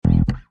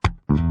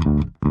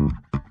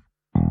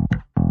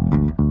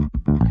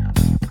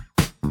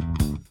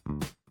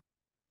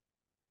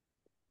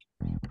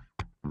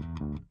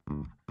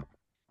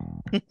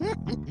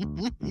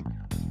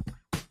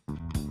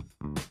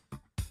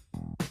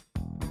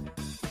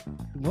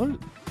What?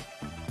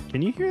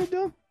 Can you hear it,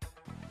 Dylan?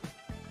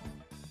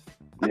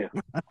 Yeah.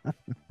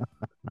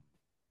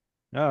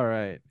 All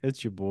right.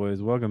 It's your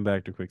boys. Welcome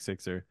back to Quick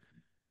Sixer.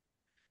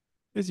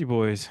 It's your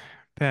boys,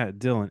 Pat,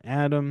 Dylan,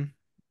 Adam.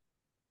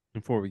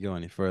 Before we go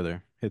any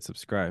further, hit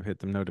subscribe, hit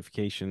the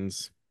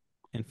notifications,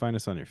 and find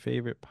us on your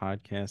favorite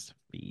podcast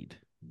feed.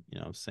 You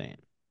know what I'm saying?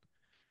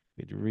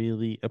 We'd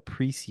really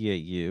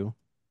appreciate you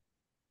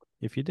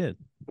if you did.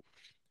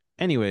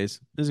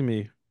 Anyways, this is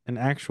me, an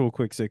actual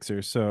Quick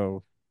Sixer.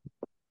 So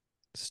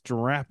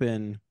strap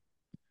in.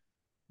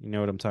 You know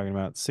what I'm talking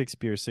about. 6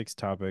 beers, 6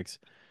 topics.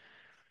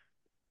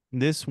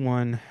 This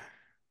one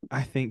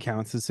I think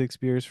counts as 6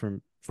 beers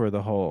for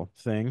the whole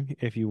thing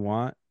if you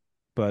want.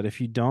 But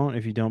if you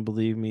don't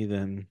believe me,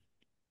 then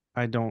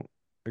I don't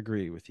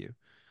agree with you.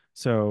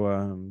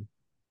 So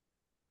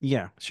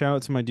yeah, shout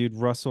out to my dude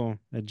Russell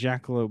at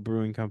Jackalope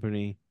Brewing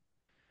Company.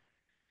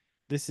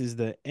 This is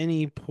the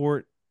Any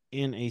Port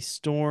in a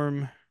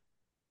Storm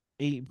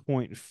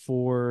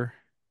 8.4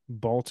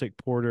 Baltic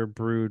Porter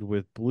brewed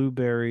with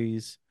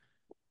blueberries,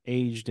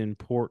 aged in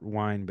port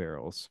wine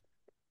barrels.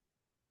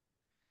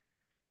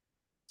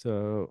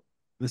 So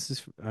this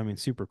is, I mean,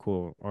 super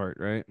cool art,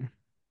 right?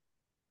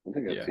 I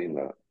think I've Yeah. seen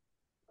that.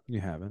 You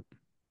haven't.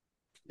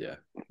 Yeah,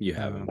 you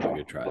haven't, but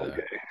good try though.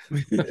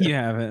 Okay. You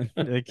haven't.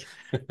 Like,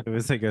 it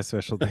was like a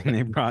special thing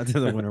they brought to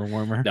the winter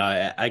warmer. No,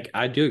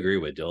 I do agree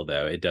with Dill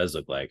though. It does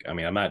look like. I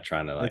mean, I'm not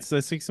trying to like. It's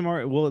like some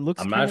art. Well, it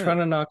looks I'm kind not of. trying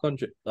to knock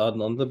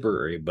on the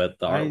brewery, but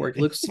the I artwork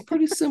looks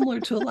pretty similar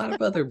to a lot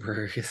of other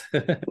breweries.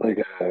 Like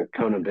a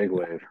Kona Big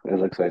Wave. It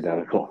looks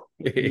identical.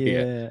 Yeah,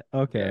 yeah.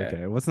 Okay. yeah.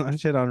 Okay. What's not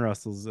shit on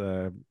Russell's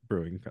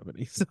brewing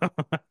company. So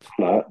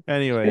Not.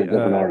 anyway, He's a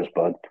different artist,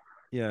 bud.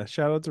 yeah.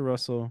 Shout out to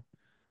Russell,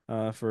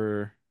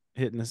 for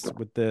hitting us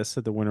with this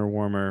at the winter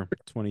warmer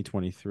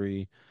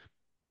 2023.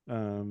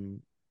 Um,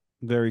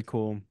 very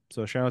cool.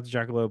 So shout out to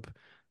Jackalope.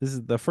 This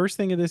is the first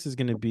thing of this is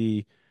going to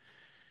be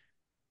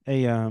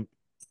a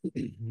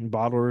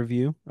bottle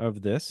review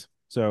of this.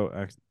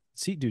 So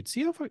see, dude,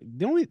 see how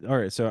the only all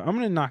right. So I'm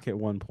gonna knock at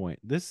 1 point.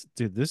 This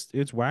dude, this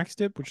it's wax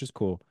dip, which is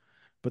cool,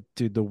 but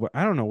dude,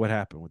 I don't know what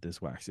happened with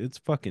this wax. It's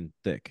fucking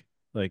thick.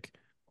 Like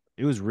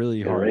it was really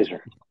Get a hard.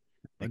 razor.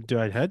 Dude,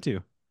 I had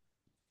to.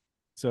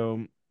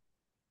 So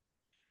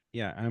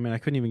yeah, I mean, I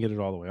couldn't even get it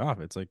all the way off.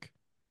 It's like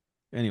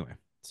anyway.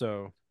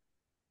 So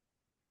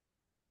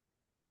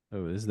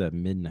oh, this is that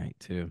midnight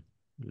too.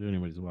 If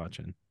anybody's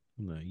watching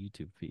on the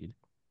YouTube feed.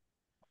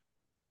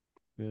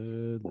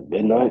 Good.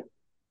 Midnight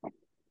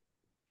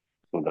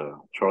with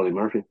Charlie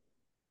Murphy.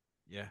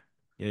 Yeah.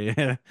 Yeah,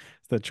 yeah.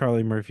 It's the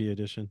Charlie Murphy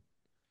edition.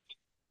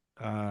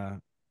 Uh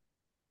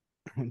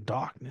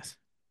Darkness.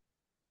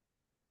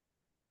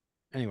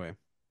 Anyway,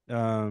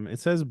 it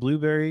says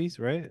blueberries,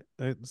 right?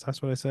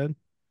 That's what I said.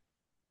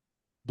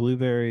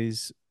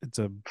 Blueberries. It's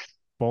a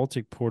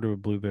Baltic porter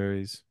with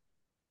blueberries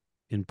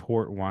in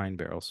port wine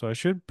barrel. So I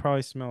should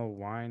probably smell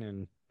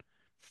wine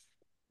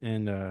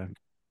and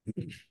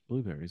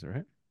blueberries, all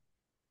right?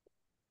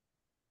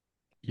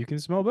 You can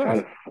smell Kind both.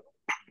 of.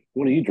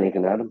 What are you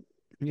drinking, Adam?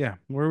 Yeah.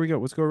 Where we go?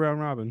 Let's go around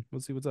robin.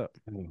 Let's see what's up.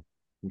 I'm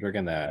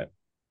drinking that.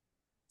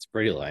 It's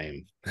pretty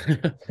lame.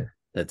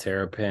 The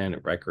Terrapin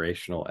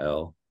Recreational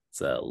Ale.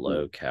 It's a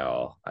low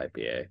cal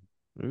IPA.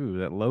 Ooh,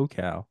 that low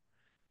cal.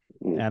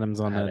 Mm. Adam's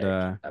on Had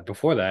that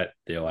before that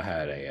deal. I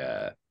had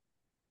a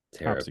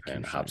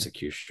Terrapin Hopsecutioner.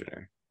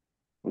 Hopsecutioner.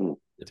 Mm.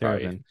 It'd probably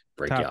Terrapin.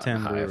 break Top out in 10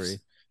 hives. brewery.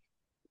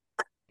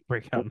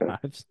 Breakout Okay.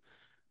 knives.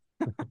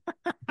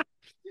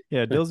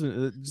 Yeah, Dill's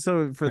been,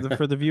 so for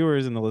the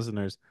viewers and the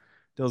listeners,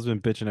 Dill's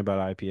been bitching about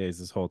IPAs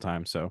this whole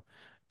time. So,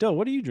 Dill,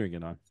 what are you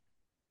drinking on?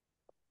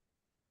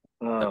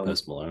 That Um,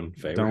 Post Malone Don't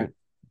favorite.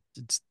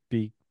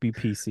 be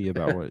PC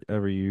about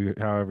however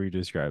you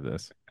describe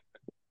this.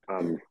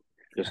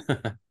 just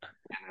a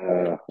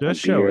Just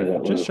show beer it. that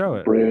Just was show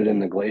it. brewed in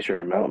the Glacier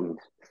Mountains.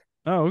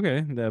 Oh,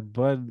 okay. The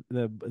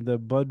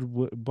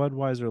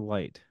Budweiser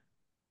Light.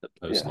 The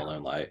Post Yeah.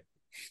 Malone Light.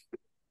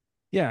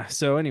 Yeah.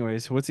 So,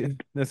 anyways,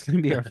 that's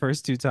gonna be our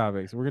first two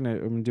topics. I'm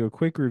gonna do a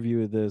quick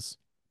review of this,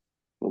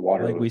 The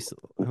water like was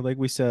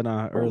we said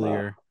from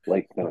earlier.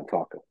 Lake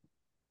Minnetonka.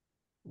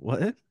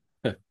 What?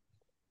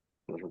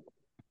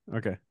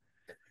 Okay.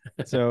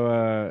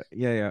 So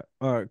yeah.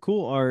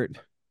 Cool art.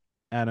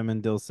 Adam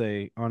and Dill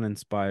say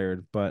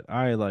uninspired, but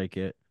I like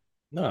it.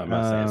 No, I'm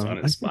not saying it's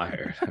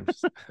uninspired. I'm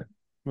just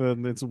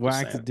Well, it's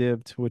wax saying.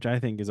 dipped, which I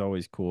think is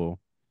always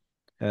cool.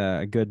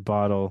 A good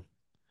bottle.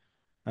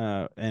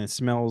 And it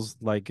smells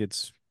like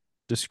it's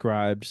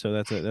described, so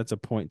that's a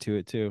point to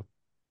it too.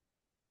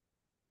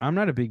 I'm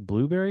not a big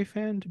blueberry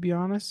fan, to be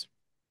honest,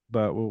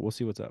 but we'll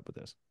see what's up with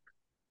this.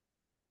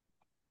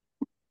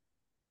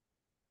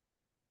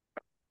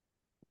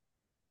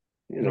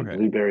 You had a Okay.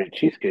 blueberry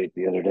cheesecake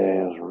the other day.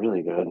 It was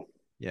really good.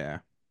 Yeah.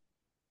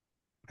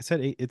 I said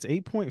it's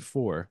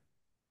 8.4.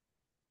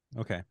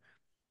 Okay.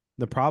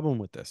 The problem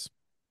with this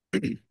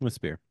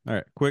with beer. All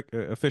right, quick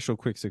official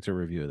quick sixer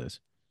review of this.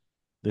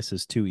 This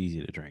is too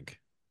easy to drink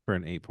for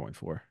an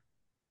 8.4.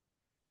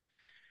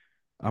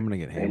 I'm gonna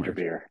get Danger hammered.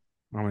 beer.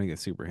 I'm gonna get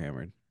super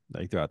hammered.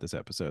 like throughout this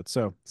episode.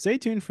 So stay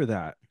tuned for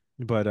that.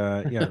 But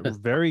yeah,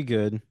 very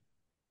good.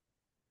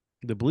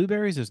 The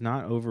blueberries is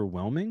not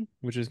overwhelming,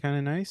 which is kind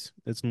of nice.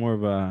 It's more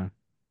of a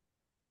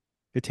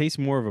it tastes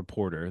more of a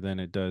porter than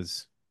it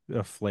does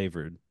a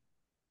flavored.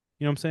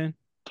 You know what I'm saying?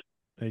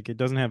 Like it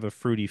doesn't have a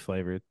fruity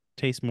flavor. It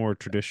tastes more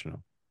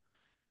traditional.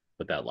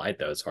 But that light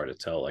though, it's hard to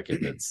tell. Like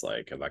if it's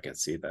like if I can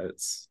see that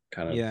it's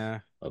kind of Yeah.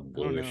 a I don't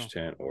bluish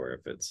know. tint, or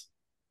if it's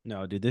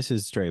No, dude, this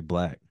is straight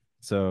black.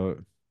 So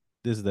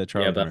this is that yeah.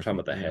 Charles But I'm talking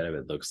Murphy. about the Yeah. head of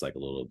it looks like a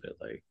little bit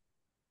like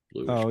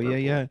bluish Oh yeah, purple,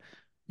 yeah.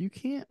 You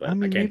can't. I but I mean,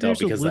 maybe can't tell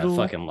there's a because of that little.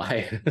 fucking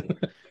light.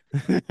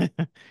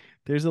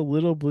 There's a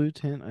little blue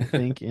tint, I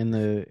think, in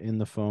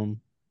the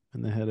foam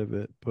in the head of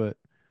it, but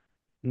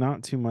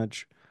not too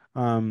much.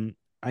 I'm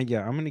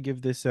gonna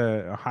give this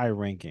a high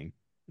ranking.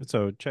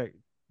 So check.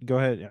 Go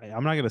ahead.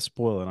 I'm not gonna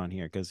spoil it on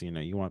here because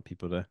you want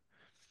people to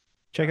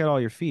check out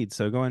all your feeds.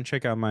 So go and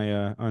check out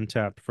my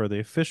Untapped for the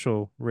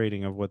official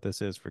rating of what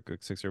this is for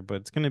Cook Sixer. But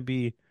it's gonna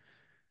be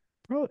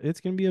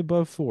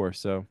above 4.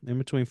 So in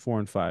between 4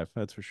 and 5,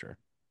 that's for sure.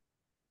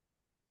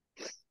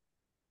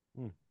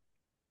 Mm.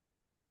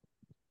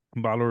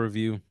 Bottle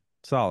review,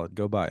 solid.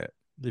 Go buy it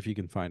if you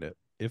can find it,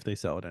 if they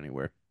sell it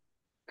anywhere,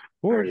 I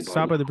or already bought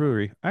stop by mine. the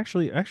brewery.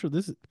 Actually, I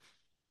think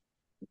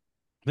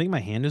my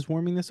hand is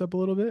warming this up a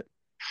little bit,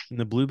 and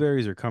the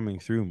blueberries are coming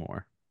through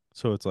more,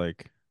 so it's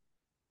like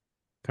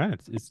kind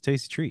of it's a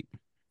tasty treat.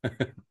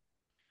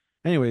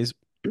 Anyways,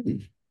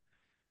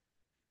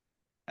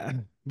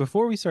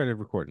 before we started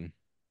recording,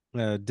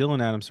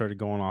 Dylan Adams started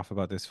going off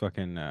about this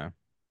fucking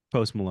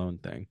Post Malone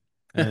thing,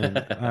 and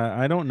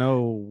I don't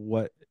know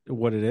what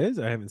it is.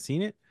 I haven't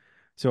seen it,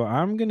 so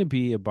I'm gonna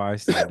be a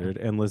bystander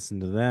and listen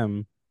to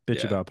them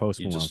bitch Yeah, about Post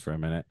you Malone just for a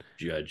minute.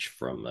 judge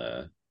from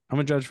a I'm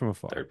a judge from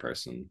afar. third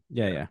person,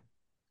 Yeah, yeah.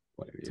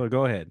 point of view. So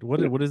go ahead.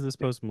 What is this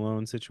Post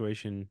Malone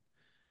situation?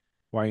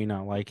 Why are you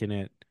not liking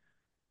it?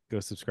 Go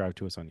subscribe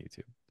to us on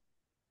YouTube.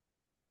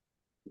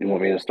 You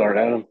want me to start,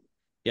 Adam?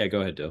 Yeah,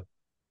 go ahead, Dill.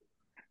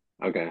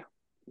 Okay.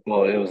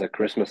 Well, it was a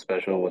Christmas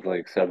special with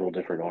like several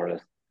different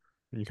artists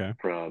Okay.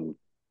 from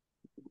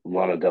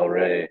Lana Del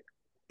Rey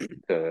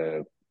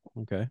to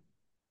Okay.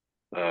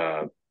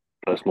 uh,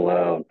 Post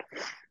Malone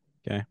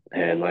Okay.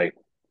 and like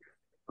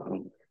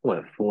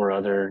what, four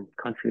other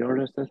country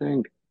artists, I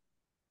think.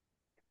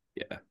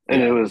 Yeah,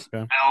 And it yeah. was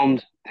Okay.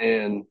 filmed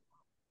and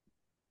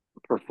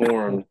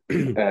performed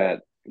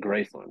at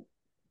Graceland.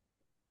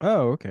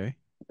 Oh, okay.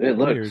 It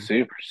looked Weird.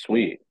 super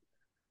sweet,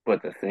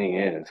 but the thing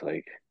is,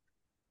 like,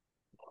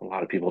 a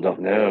lot of people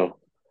don't know,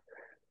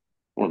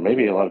 or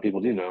maybe a lot of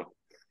people do know,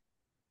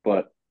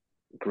 but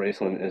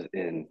Graceland is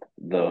in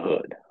the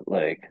hood,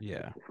 like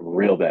Yeah.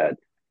 real bad.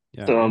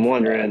 Yeah. So I'm Yeah.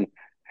 wondering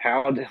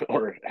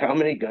or how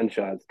many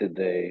gunshots did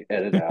they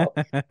edit out,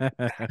 and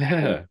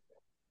Yeah.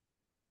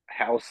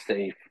 how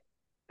safe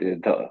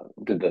did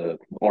the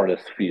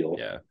artist feel,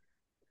 Yeah.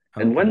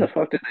 and when Okay. the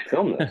fuck did they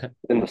film this?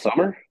 In the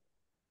summer?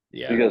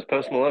 Yeah. Because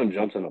Post Malone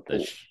jumps in a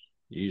That's pool.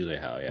 usually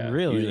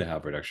Really? how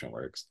production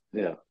works.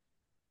 Yeah,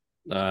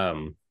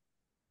 Um,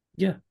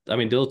 yeah. I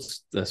mean, Dill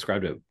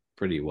described it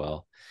pretty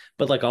well,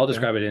 but like I'll Okay.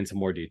 describe it into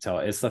more detail.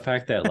 It's the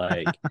fact that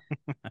like,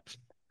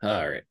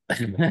 all right,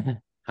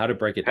 how to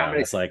break it how down.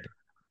 many? It's like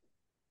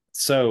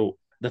so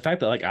the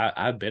fact that like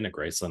I've been at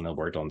Graceland and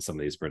worked on some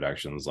of these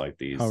productions, like Oh,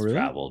 these really?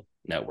 travel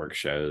network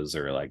shows,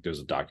 or like there's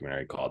a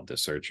documentary called The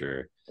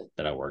Searcher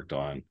that I worked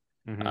on.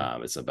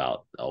 Mm-hmm. It's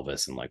about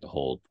Elvis and like the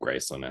whole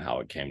Graceland and how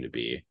it came to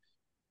be.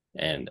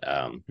 And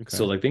so Okay.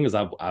 like thing is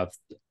I've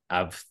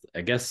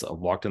I guess I've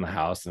walked in the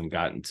house and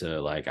gotten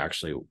to like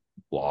actually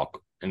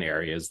walk in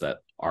areas that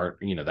aren't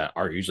that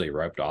are usually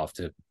roped off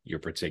to your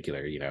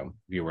particular if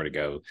you were to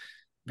go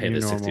pay Your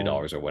the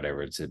normal. $60 or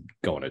whatever to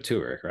go on a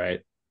tour,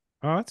 right?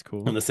 Oh, that's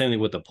cool. And the same thing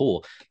with the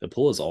pool. The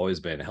pool has always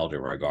been held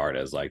in regard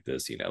as like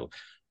this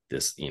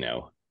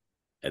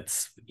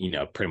it's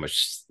pretty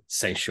much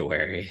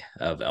sanctuary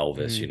of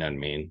Elvis. Mm-hmm. You know what I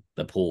mean?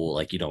 The pool,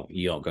 like you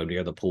don't go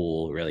near the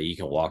pool really. You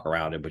can walk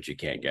around it, but you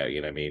can't go.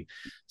 You know what I mean?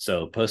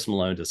 So Post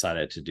Malone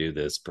decided to do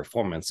this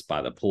performance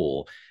by the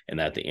pool, and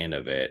at the end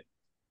of it,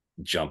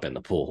 jump in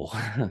the pool,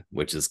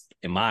 which is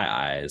in my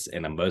eyes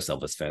and in most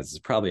Elvis fans is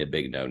probably a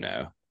big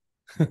no.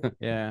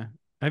 Yeah.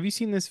 Have you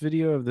seen this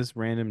video of this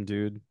random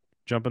dude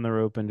jumping the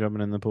rope and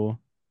jumping in the pool?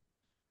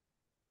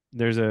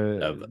 There's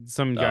Of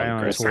some guy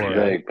on a It's Graceland pretty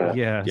tour. guy. big, but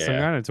Yeah, some Yeah,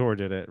 guy on a tour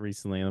did it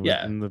recently, and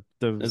yeah, the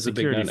it's a big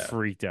security no.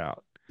 freaked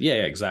out.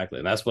 Yeah, exactly.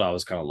 And that's what I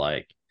was kind of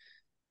like.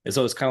 And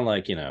so it's kind of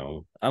like, I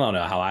don't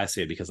know how I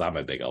see it because I'm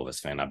a big Elvis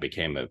fan. I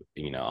became I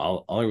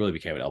only really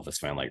became an Elvis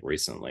fan like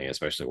recently,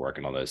 especially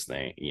working on those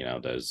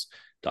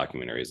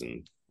documentaries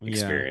and Yeah, yeah,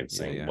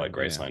 experiencing yeah, what yeah,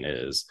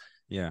 Graceland is.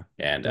 yeah.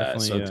 And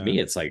Definitely. so to me,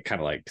 it's like kind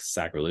of like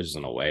sacrilegious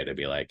in a way to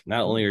be like,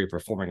 not only are you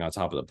performing on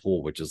top of the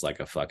pool, which is like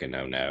a fucking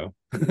no,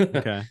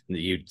 Okay.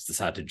 you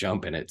decide to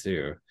jump in it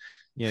too.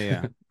 Yeah,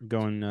 yeah.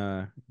 Go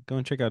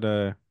and check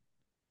out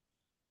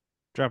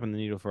dropping the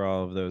needle for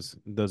all of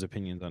those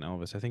opinions on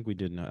Elvis. I think we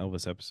did an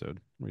Elvis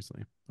episode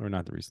recently, or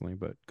not the recently,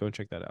 but go and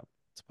check that out.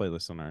 It's a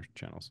playlist on our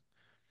channels.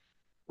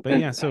 But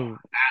and yeah, so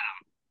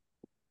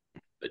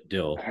But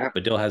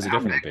Dill has a how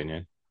different big,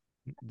 opinion.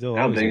 Dill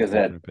how always big has is a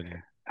that? different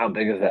opinion. How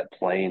big is that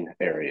plain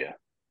area?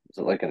 Is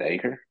it like an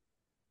acre?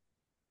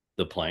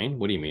 The plane?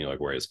 What do you mean? Like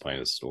where his plane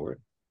is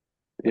stored?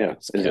 Like Yeah.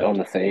 it's Is it on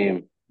kept?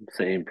 the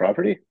same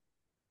property?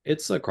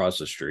 It's across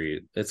the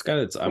street. It's got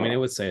its. I mean, I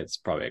Oh, would say it's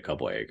probably a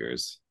couple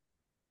acres,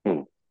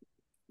 hmm.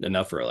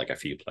 enough for like a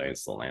few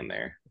planes to land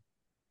there.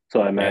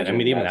 So I And I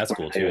mean, imagine even that's that's where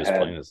cool too. they His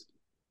plane had. is.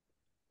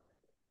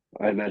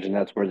 I imagine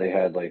that's where they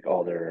had like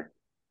all their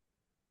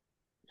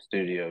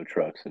studio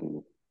trucks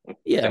and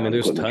Yeah, I mean, sound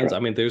there's equipment tons. I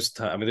trucks.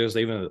 mean, I mean, there's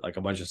even like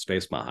a bunch of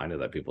space behind it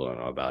that people don't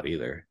know about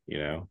either. You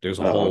know,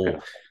 Oh, okay.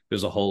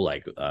 there's a whole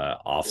like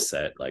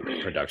offset like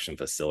production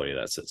facility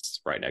that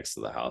sits right next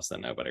to the house that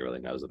nobody really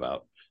knows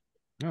about.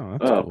 Oh,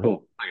 that's Oh, cool.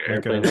 cool. Like an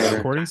Like a airplane hangar.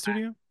 recording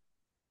studio?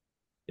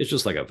 It's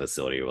just like a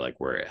facility like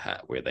where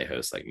they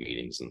host like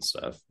meetings and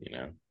stuff. You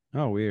know,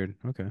 Oh, weird.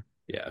 Okay.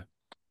 yeah.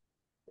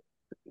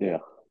 Yeah.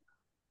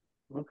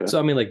 Okay. So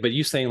I mean, like, but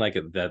you saying like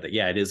that,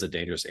 yeah, it is a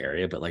dangerous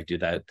area, but like,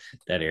 dude, that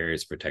area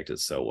is protected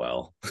so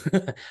well.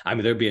 I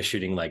mean, there'd be a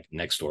shooting like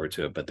next door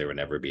to it, but there would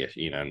never be a,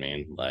 you know what I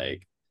mean?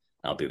 Like,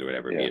 I don't think there would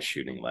ever be Yeah. a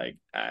shooting like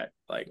at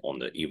like on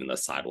the even the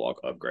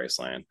sidewalk of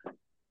Graceland.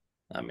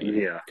 I mean,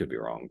 Yeah. could be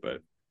wrong,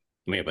 but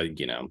I mean, but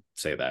you know,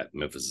 say that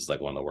Memphis is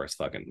like one of the worst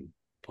fucking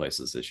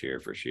places this year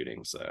for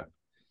shooting. So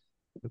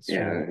That's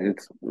Yeah. true.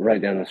 It's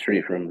right down the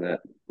street from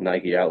that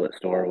Nike outlet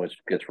store, which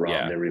gets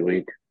robbed yeah, every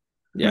week.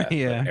 yeah.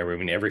 Yeah, Every I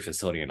mean, every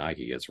facility in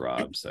Nike gets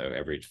robbed. So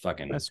every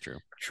fucking that's true.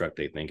 truck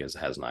they think is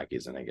has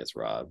Nikes and it gets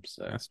robbed.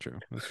 So That's true.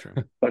 That's true.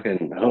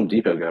 Fucking Home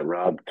Depot got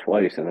robbed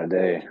twice in a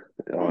day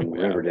on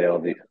yeah. Riverdale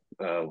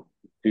the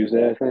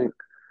Tuesday, I think.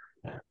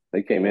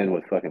 They came in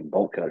with fucking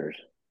bolt cutters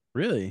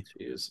Really?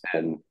 Jeez.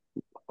 and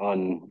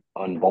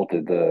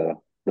unbolted the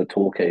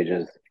tool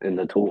cages in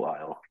the tool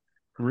aisle.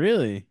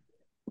 Really?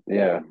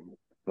 Yeah,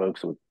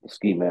 folks with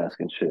ski mask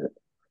and shit.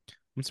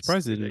 I'm It's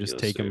surprised they didn't just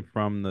ridiculous, take him dude.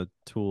 from the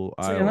tool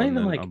It's like I'm aisle not and even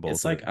then like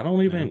it's unbolt like it. I don't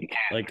You know? even You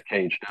can't like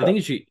caged the thing up.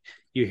 is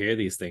you hear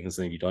these things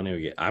and you don't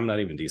even get I'm not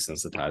even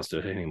desensitized to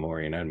it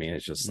anymore. You know what I mean?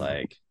 It's just Mm.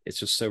 like it's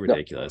just so The,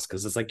 ridiculous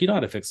because it's like you know how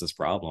to fix this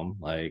problem.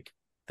 Like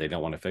they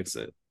don't want to fix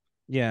it.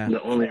 Yeah.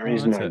 the only Oh,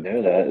 reason that's I it.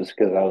 know that is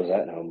because I was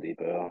at Home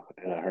Depot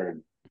and I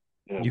heard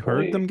an You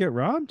heard them employee. get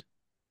robbed?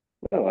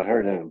 No, I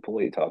heard an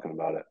employee talking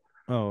about it.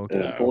 Oh, An okay.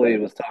 No. employee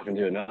was talking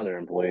to another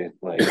employee,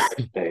 like,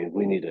 "Hey,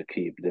 we need to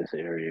keep this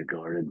area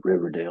guarded.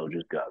 Riverdale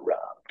just got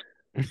robbed."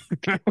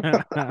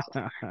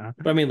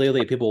 But I mean,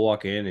 lately people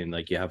walk in and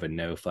like you have a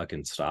no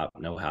fucking stop,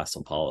 no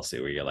hassle policy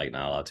where you're like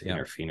not allowed to Yep.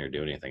 intervene or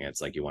do anything.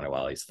 It's like you wonder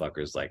why these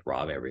fuckers like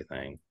rob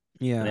everything. And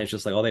Yeah. it's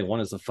just like all they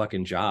want is a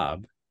fucking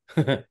job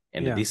and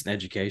a Yeah. decent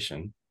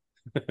education.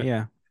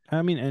 Yeah.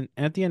 I mean, and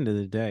at the end of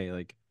the day,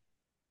 like,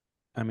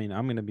 I mean,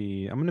 I'm gonna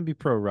be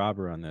pro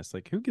robber on this.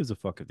 Like, who gives a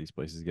fuck if these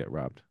places get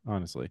robbed?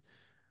 Honestly,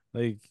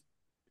 like,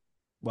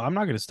 well, I'm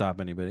not gonna stop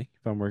anybody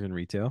if I'm working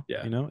retail.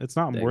 Yeah, You know, it's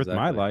not yeah, worth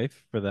my exactly.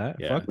 life for that.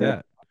 Yeah. Fuck Yeah,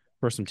 that.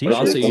 For some But especially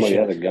also if t-shirts. you somebody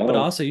should has a but gun.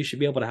 also you should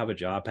be able to have a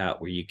job hat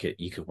where you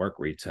could work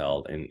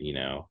retail and you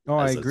know, Oh,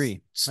 I as a agree.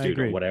 I student,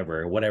 agree.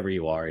 whatever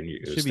you are in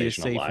It your should be a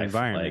station of safe life.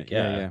 environment. Like,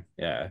 Yeah, yeah, yeah.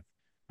 yeah.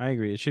 I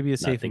agree. It should be a Not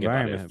safe think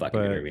about it environment. fucking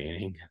But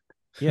intervening.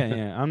 yeah,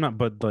 yeah. I'm not.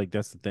 But like,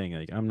 that's the thing.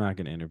 Like, I'm not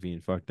gonna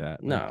intervene. Fuck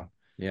that. Like, No.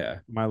 Yeah.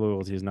 my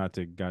loyalty is not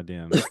to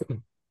goddamn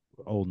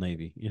Old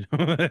Navy. You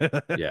know.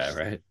 Yeah,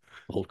 right.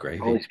 Old All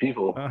gravy. these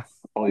people, Uh,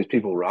 all these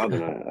people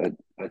robbing.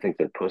 I think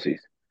they're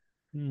pussies.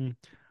 hmm.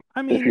 I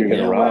If mean, you're you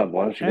gonna know what? rob,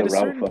 why don't you go At a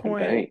rob a certain fucking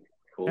point, bank? at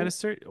a Cool.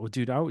 certain, oh,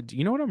 dude,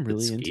 you know what I'm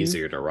really It's into?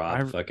 easier to I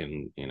rob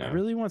fucking, you I know.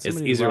 really want It's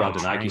somebody to easier to rob a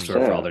rob the Nike train.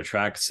 store for all 100%. their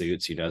track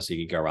suits, you know, so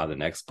you can go around the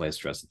next place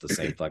dressed as the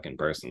same fucking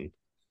person.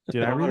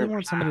 Dude, I really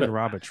want 100%. somebody to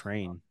rob a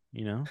train,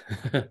 you know?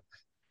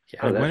 Yeah.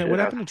 Oh, Like that shit what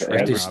happened happens to train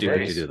You're too every stupid to day.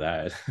 robberies? do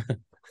that.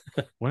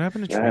 What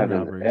happened to That train happens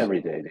robberies?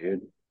 every day,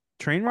 dude.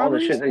 Train All the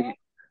shit robberies? that you,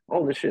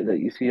 all the shit that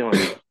you see on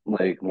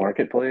like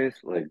marketplace,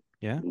 like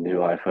Yeah. new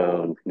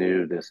iPhone,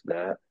 new this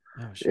that.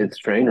 Oh shit. It's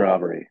train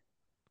robbery.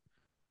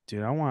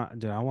 Dude, I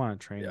want a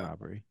train Yeah.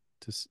 robbery.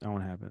 I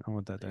want to happen. I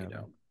want that to You happen.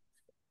 know.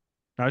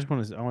 I just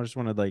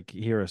want to like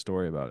hear a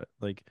story about it.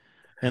 Like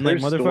and like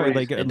There's motherfucker stories.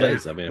 like It like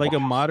does. I mean, it like a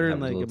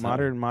modern happens all like a the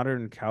time.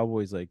 modern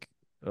cowboys like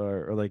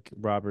or like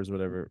robbers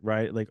whatever,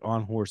 right? Like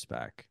on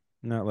horseback.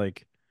 Not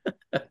like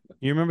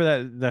you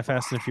remember that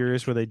Fast and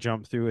Furious where they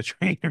jump through a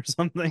train or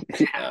something?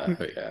 Yeah.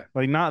 Yeah.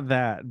 Like not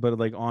that, but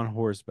like on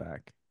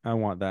horseback. I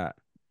want that.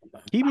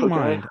 Keep in Okay.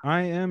 mind, All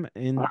right.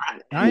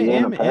 I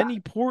Indiana am Pat. any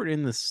port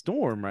in the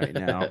storm right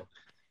now.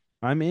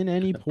 I'm in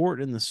any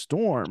port in the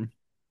storm.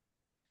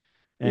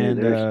 Dude,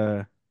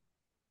 And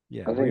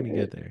yeah, I we're think gonna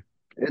get there.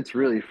 it's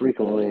really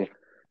frequently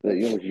that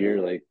you'll hear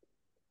like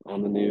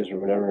on the news or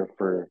whatever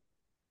for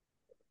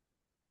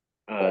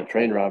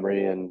train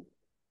robbery in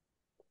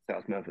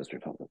South Memphis or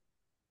something.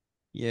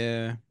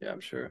 Yeah, Yeah, I'm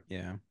sure.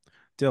 yeah.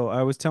 Dill,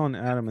 I was telling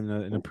Adam in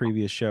the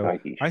previous show,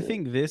 Nike I shit.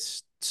 think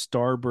this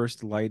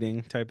starburst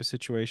lighting type of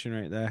situation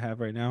right that I have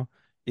right now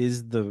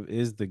is the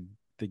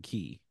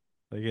key.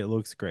 Like it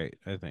looks great,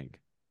 I think.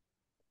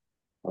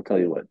 I'll tell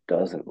you what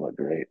doesn't look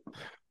great.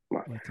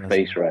 My What doesn't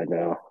face look right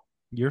now.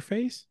 your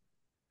face?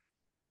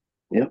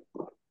 Yep.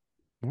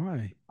 Why?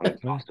 I'm What?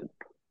 exhausted.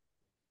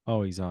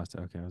 Oh, exhausted.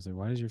 Okay, I was like,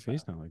 why does your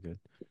face not look good?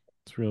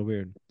 It's real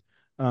weird.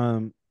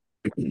 Um,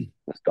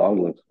 This dog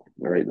looks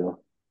great though.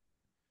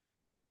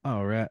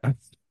 oh, right.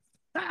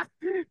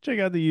 Check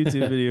out the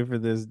YouTube video for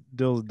this.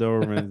 Dill's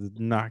Doberman is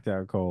knocked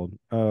out cold.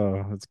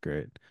 Oh, that's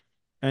great.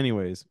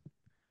 Anyways,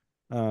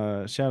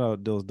 shout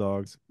out Dill's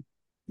dogs.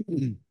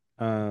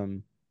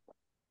 um,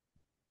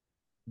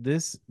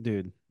 this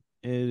dude,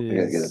 it I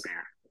gotta get a is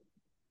beer.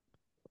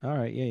 all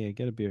right. Yeah, yeah,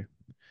 get a beer.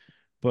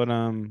 But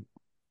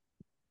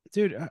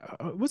dude,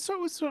 let's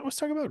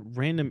talk about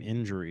random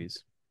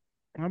injuries.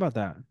 How about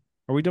that?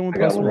 Are we done with I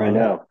got Post one right Malone?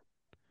 now.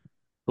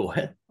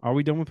 What? Are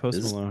we done with Post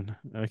This is Malone?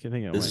 I can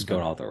think it this is might be.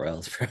 going off the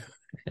rails, bro.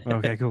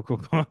 Okay, cool, cool,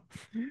 cool.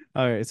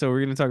 All right, so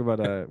we're gonna talk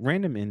about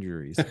random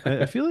injuries.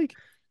 I feel like,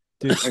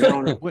 dude, I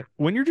got one.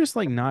 when you're just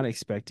like not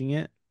expecting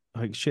it,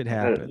 like shit I've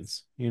had,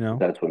 happens, you know?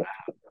 that's what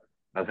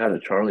I've had a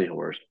Charlie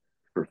horse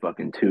for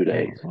fucking 2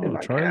 days in Oh, my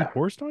Charlie calf.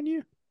 horsed on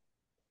you?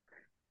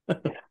 Yeah,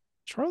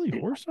 Charlie yeah.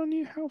 horsed on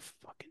you? How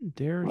fucking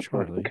dare My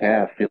fucking Charlie?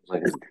 calf feels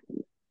like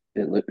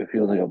it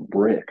feels like a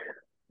brick.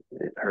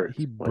 It He hurts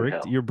like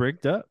bricked. hell. You're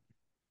bricked up.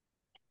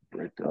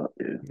 Bricked up,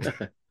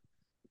 dude.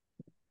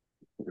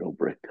 Real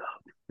bricked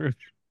up. Bricked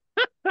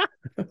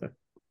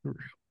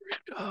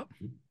up.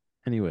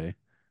 Anyway,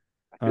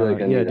 I feel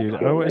like I yeah, need to dude.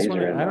 put a I just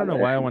want laser to. in I my don't know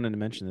neck why I and wanted to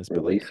mention this, but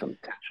release like, some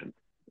tension.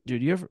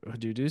 dude, you ever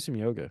do some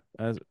yoga?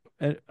 I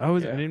Yeah.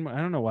 didn't. I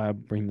don't know why I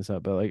bring this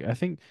up, but like, I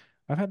think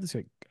I've had this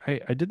like,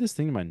 I did this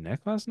thing to my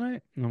neck last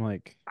night, and I'm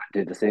like, I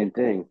did the same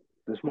thing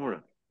this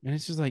morning. and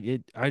it's just like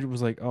it. I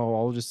was like, oh,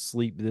 I'll just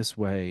sleep this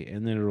way,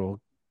 and then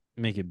it'll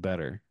make it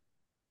better.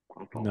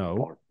 I'm falling No,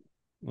 apart.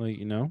 like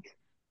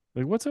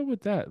like what's up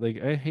with that?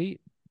 Like, I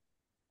hate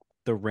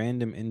the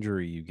random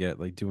injury you get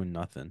like doing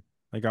nothing.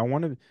 Like, I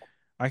want to.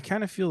 I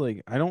kind of feel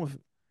like I don't.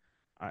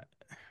 I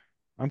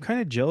I'm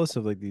kind of jealous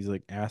of like these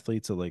like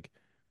athletes that like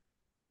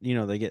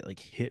they get like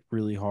hit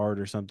really hard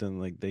or something,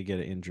 like they get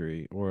an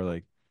injury, or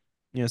like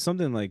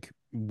something like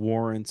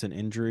warrants an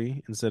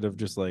injury instead of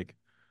just like,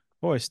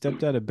 oh, I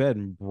stepped out of bed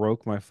and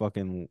broke my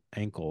fucking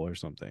ankle or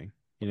something,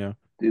 you know?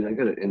 Dude, I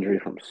got an injury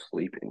from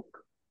sleeping.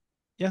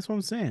 Yeah, that's what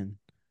I'm saying.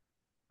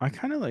 I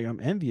kind of like, I'm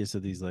envious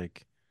of these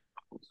like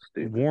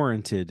Stupid.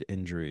 warranted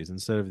injuries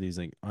instead of these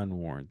like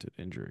unwarranted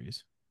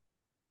injuries.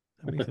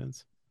 That makes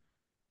sense.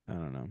 I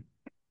don't know,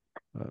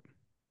 but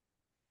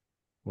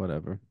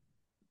whatever.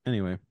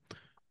 Anyway,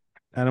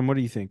 Adam, what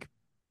do you think?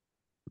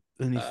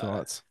 Any Uh,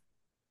 thoughts?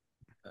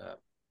 uh,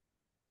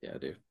 yeah,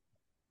 dude.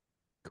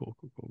 Cool,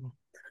 cool, cool,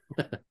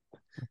 cool.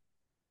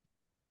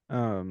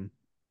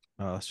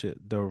 Oh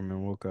shit, Doberman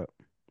woke up.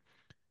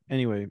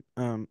 Anyway,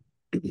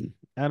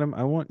 Adam,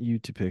 I want you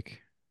to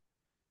pick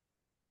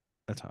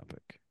a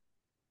topic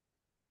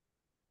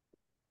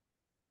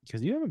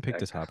because you haven't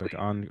picked a Back to topic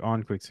sleep.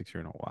 on Quick Sixer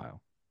in a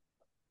while.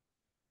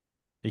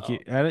 Like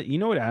Um, You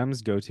know what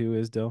Adam's go to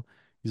is, Dill?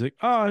 He's like,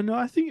 oh no,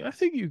 I think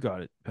you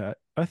got it, Pat.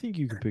 I think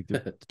you can pick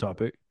the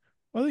topic.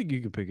 I think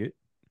you can pick it.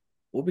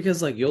 well,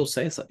 because like you'll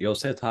say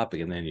a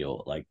topic and then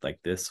you'll like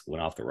this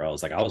went off the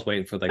rails. Like I was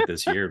waiting for like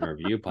this year in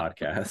review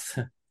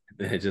podcast.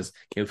 Then it just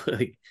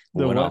completely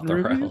The went what off in the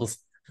review? rails.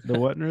 The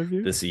what in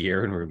review? This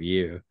year in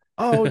review.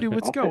 Oh, dude,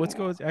 let's I'll go. pick. Let's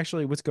go.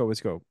 Actually, let's go.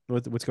 Let's go.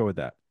 Let's go with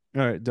that.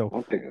 All right, Dill.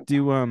 I'll pick a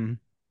Do topic.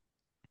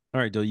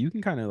 All right, Dill. You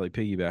can kind of like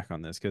piggyback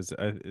on this because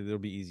it'll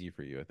be easy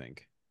for you, I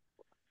think.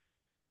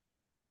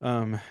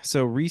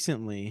 So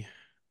recently,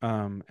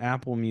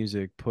 Apple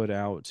Music put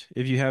out,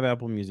 if you have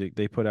Apple Music,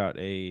 they put out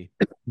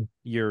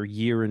your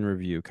year in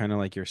review, kind of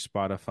like your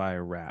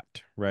Spotify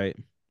Wrapped, right?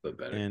 But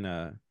better.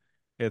 And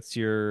it's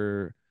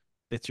your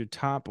it's your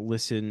top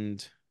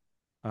listened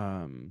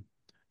um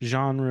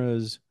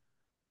genres,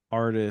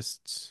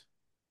 artists,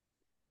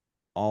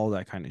 all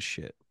that kind of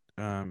shit.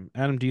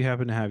 Adam, do you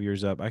happen to have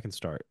yours up? I can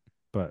start,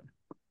 but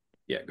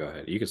Yeah, go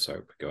ahead. You can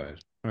start. Go ahead.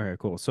 all right,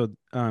 cool. So,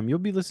 you'll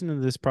be listening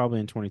to this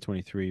probably in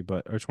 2023, or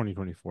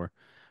 2024.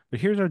 But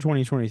here's our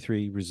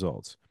 2023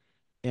 results.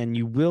 And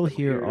you will Oh,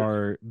 hear here it is.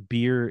 our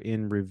beer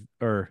in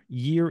or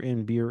year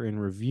in beer in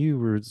review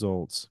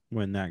results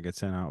when that gets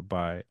sent out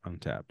by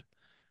Untapped.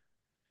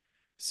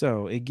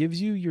 So, it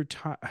gives you your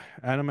top.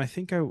 Adam, I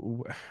think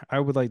I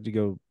would like to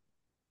go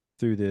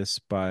through this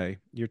by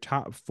your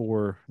top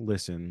 4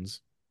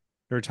 listens,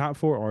 or top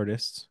 4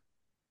 artists,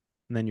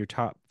 and then your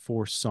top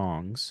 4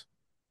 songs,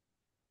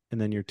 and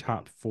then your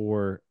top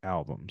 4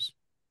 albums.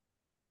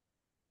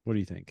 What do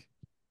you think?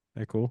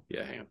 That cool?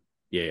 Yeah, hang on.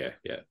 Yeah.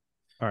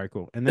 All right,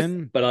 cool. And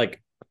then But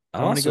like I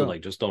I'm gonna also go.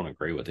 like just don't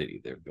agree with it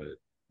either. But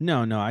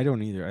No, no, I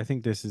don't either. I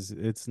think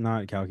it's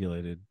not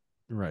calculated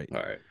right. all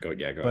right, go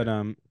But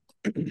ahead.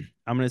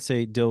 I'm gonna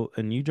say Dill,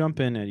 and you jump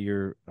in at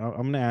your. I'm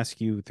gonna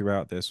ask you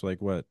throughout this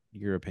like what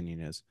your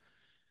opinion is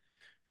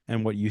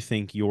and what you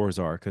think yours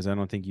are, because I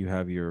don't think you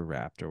have your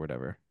wrapped or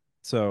whatever.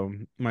 So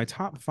my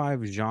top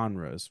 5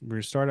 genres. We're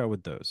gonna start out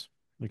with those,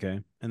 okay,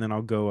 and then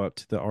I'll go up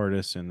to the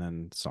artists and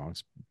then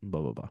songs.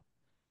 Blah blah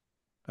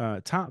blah.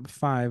 Top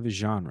 5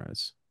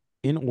 genres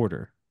in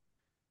order: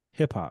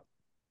 hip hop,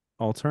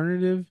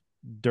 alternative,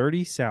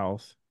 dirty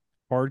south,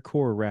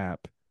 hardcore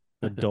rap,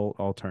 adult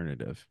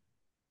alternative.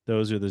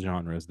 Those are the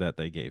genres that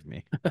they gave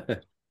me.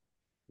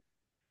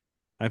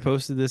 I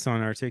posted this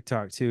on our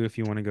TikTok too if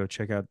you want to go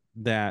check out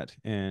that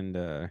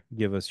and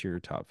give us your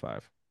top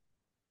 5.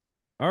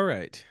 All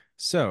right.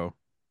 So,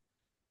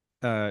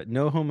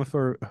 no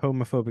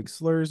homophobic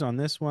slurs on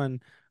this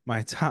one.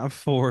 My top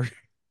 4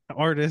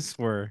 artists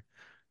were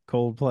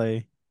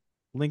Coldplay,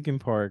 Linkin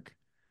Park,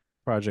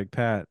 Project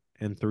Pat,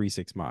 and 3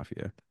 6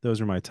 Mafia.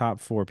 Those are my top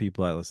 4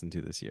 people I listened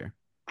to this year.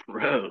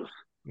 Rose.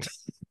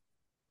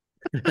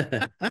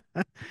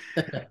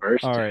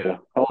 First All right. two.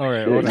 Holy All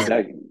right, shit, hold you on.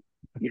 back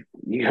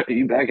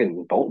you back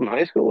in Bolton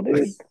High School,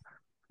 dude?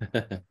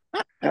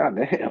 God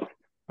damn.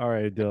 All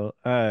right, Dill.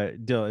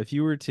 Dill, if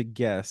you were to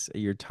guess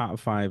your top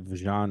 5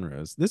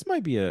 genres, this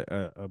might be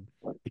a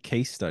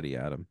case study,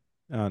 Adam,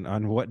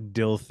 on what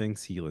Dill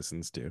thinks he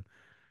listens to.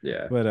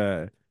 Yeah.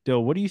 But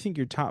Dill, what do you think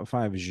your top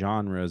 5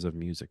 genres of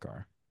music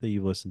are that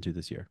you've listened to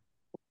this year?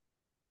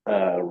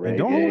 And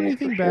don't hold Reggae for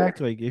anything sure. back.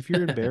 Like if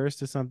you're embarrassed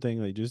to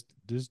something, like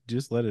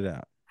just let it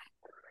out.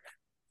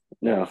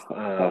 No,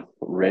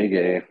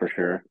 reggae for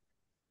sure.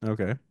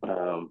 Okay.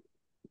 I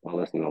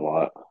listen a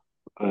lot.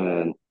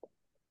 And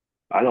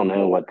I don't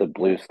know what the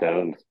Blue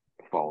Stones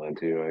fall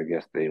into. I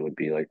guess they would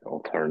be like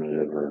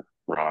alternative or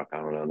rock. I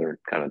don't know. They're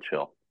kind of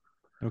chill.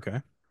 Okay.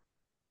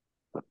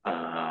 Um,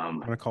 I'm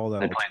gonna call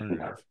that they played in,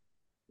 alternative.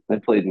 they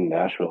played in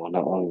Nashville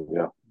not long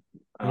ago.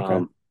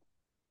 Okay.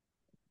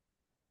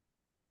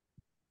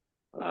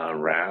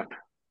 Rap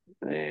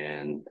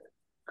and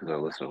because I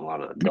listen to a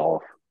lot of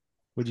Dolph,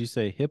 Would you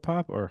say hip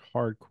hop or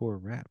hardcore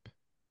rap?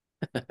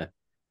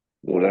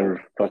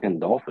 whatever fucking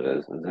Dolph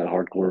is. Is that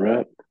hardcore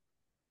rap?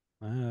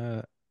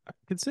 Uh,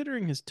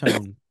 considering his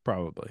tone,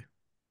 probably.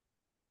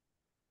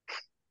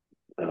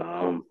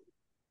 Um,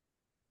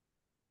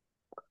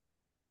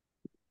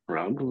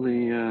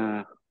 probably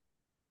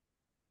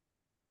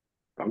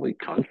probably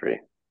country.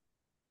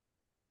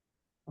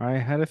 I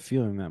had a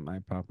feeling that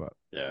might pop up.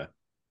 Yeah.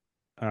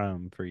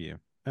 For you.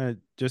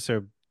 Just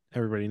so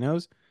everybody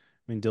knows,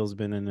 I mean, Dill's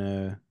been in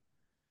a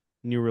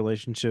new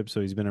relationship,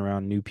 so he's been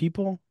around new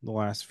people the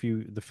last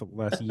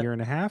year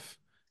and a half.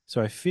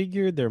 So I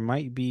figured there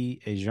might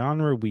be a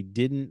genre we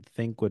didn't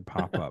think would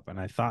pop up, and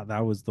I thought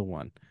that was the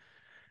one.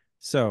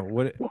 So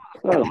what? Well,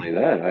 it's not only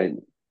that.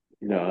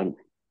 I'm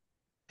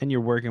And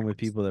you're working with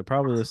people that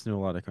probably listen to a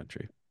lot of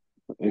country.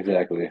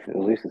 exactly. At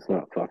least it's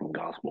not fucking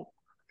gospel.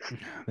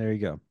 There you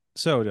go.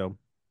 So, Dill,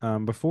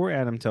 before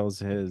Adam tells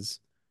his,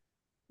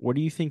 what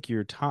do you think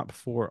your top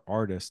 4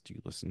 artists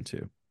you listen to?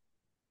 And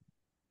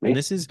Me,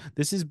 this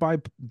is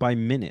by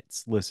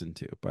minutes listened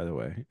to, by the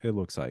way, it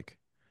looks like.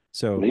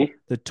 So me.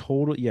 the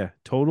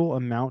total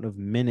amount of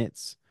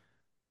minutes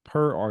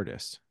per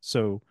artist.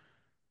 So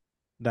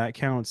that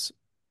counts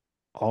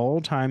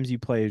all times you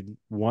played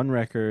one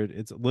record.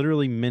 It's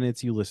literally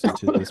minutes you listen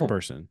to this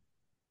person.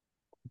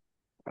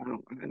 I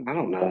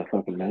don't know the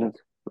fucking minutes.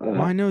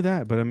 Well, I know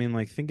that, but I mean,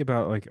 like, think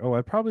about like, oh,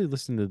 I probably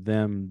listened to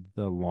them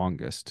the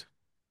longest,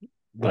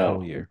 the whole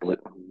Well, year.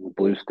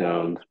 Blue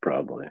Stones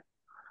probably.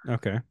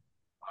 Okay.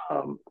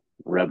 Um,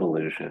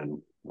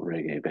 Revolution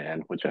reggae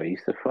band, which I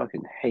used to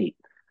fucking hate.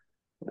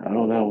 I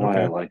don't know why I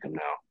Okay. like them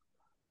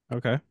now.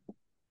 Okay.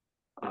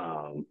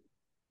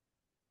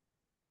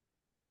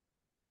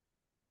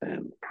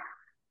 And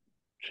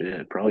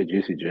shit, probably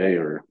Juicy J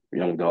or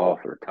Young Dolph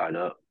or Tied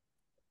Up.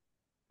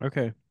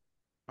 Okay.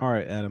 All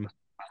right, Adam.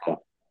 Oh,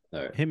 All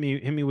right. Hit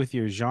me with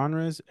your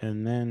genres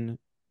and then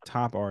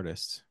top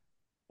artists.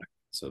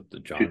 So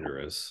the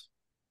genres.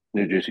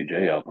 new Juicy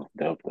J album,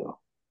 dope though.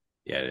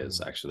 Yeah, it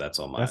is actually. That's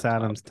on my That's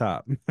Adam's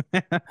top.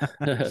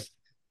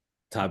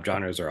 top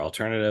genres are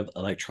alternative,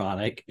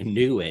 electronic,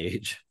 new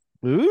age,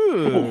 hip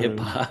Ooh.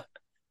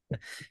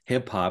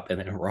 hop, and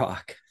then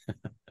rock.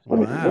 Let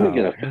me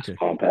get Wow. a fist Okay.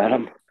 bump,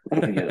 Adam.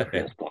 Let me get a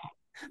fist bump.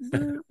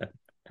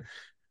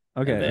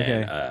 Okay. And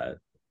then Okay.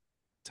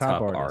 Top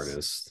top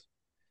artists. artist,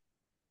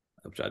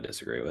 which I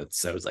disagree with.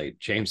 So it's like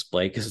James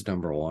Blake is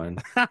number 1.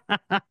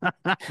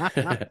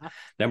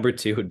 Number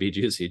 2 would be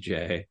Juicy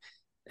J.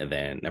 And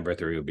then number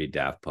 3 would be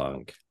Daft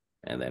Punk.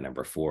 And then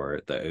number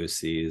 4, the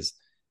OCs.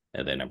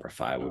 And then number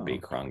 5 would be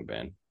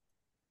Khruangbin.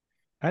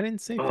 I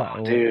didn't say Oh,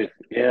 5. dude,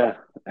 yeah,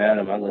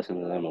 Adam, I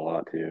listen to them a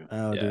lot too.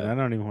 Oh, dude, Yeah. I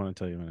don't even want to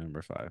tell you my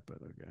number 5, but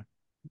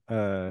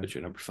okay. What's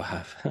your number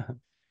 5?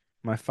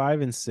 My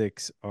 5 and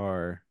 6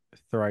 are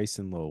Thrice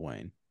and Lil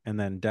Wayne, and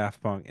then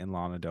Daft Punk and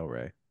Lana Del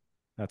Rey.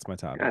 That's my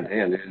top God 8.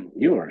 damn, dude,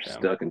 you are Yeah.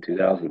 stuck in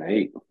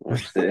 2008 or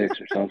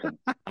 6 or something.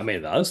 I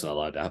mean, I listen to a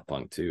lot of Daft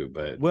Punk too,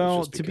 but it's Well,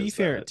 just because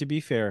to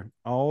be fair,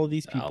 all of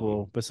these people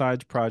album.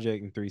 besides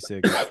Project and 3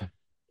 6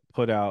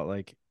 put out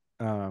like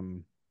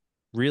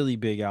really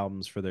big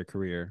albums for their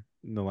career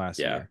in the last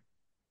Yeah. year.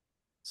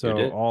 So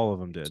did? all of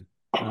them did.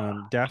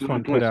 Daft I'm Punk gonna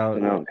put point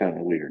something out out kind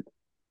of weird.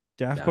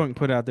 Daft Punk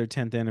put out their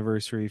 10th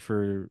anniversary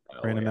for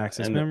Random yeah.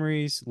 Access And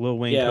Memories. Lil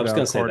Wayne yeah, I put was out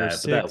gonna say Carter that,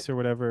 but that 6 or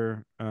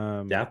whatever.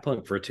 Daft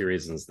Punk for 2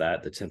 reasons: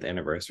 that the 10th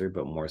anniversary,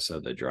 but more so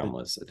the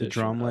drumless the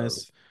edition of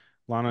Drumless.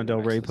 Lana Random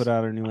Del Rey put Access.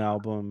 out a new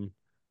album.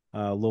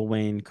 Lil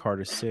Wayne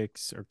Carter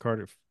 6 or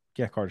Carter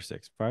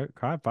 6.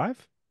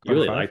 5. You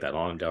really 5. like that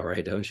Lana Del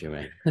Rey, don't you,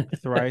 man?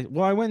 Thrice.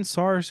 Well, I went and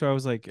saw her, so I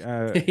was like,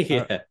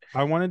 Yeah.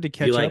 I wanted to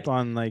Do you catch up like?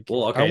 on like,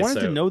 Well, I okay, wanted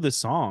to so know the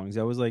songs.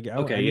 I was like, I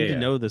okay, yeah, need to yeah.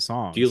 know the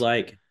Do you songs.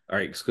 like? All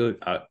right, so,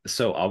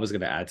 so I was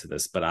gonna add to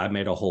this, but I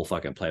made a whole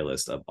fucking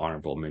playlist of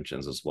honorable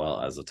mentions as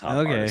well as the top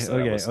Okay, artists that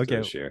I okay, listened to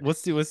okay. this year.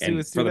 Let's And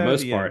do that at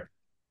the end.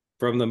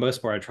 for the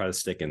most part, I try to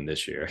stick in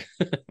this year.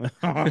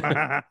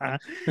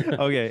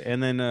 Okay,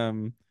 and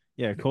then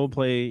yeah,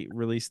 Coldplay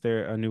released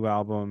their a new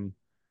album.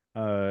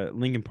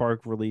 Linkin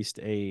Park released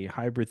a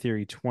Hybrid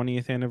Theory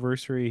 20th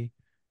anniversary,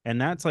 and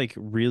that's like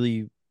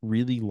really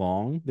really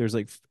long. There's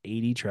like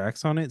 80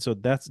 tracks on it, so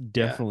that's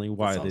Yeah, definitely that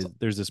why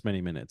there's this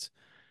many minutes.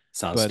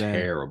 sounds But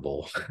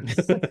terrible.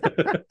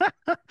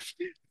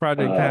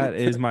 Project Um, Pat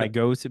is my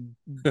go-to.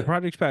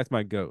 Project Pat's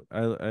my goat.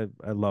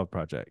 I love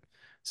Project.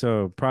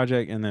 So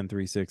Project and then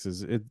 3 6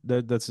 is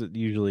that's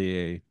usually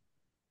a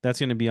that's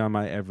going to be on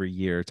my every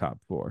year top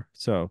 4.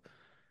 So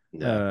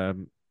Yeah,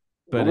 um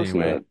I but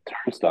listen anyway, to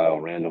Turnstile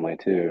randomly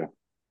too.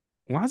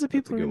 lots of that's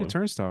a people are good into one.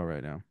 Turnstile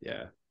right now.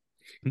 Yeah.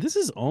 This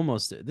is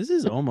almost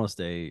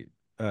a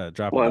Well,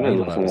 dropping the I've been needle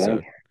listening to them.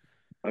 episode.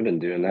 I've been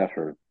doing that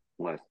for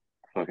last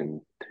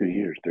fucking 2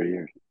 years, 3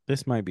 years.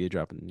 This might be a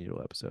dropping the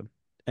needle episode.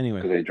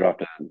 Anyway, Because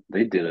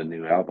they did a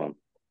new album.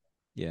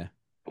 yeah,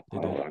 I they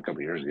don't did. know, a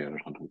couple years ago or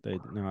something.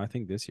 No, I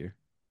think this year.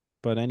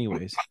 But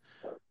anyways,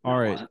 all No,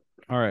 it right. wasn't.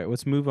 All right,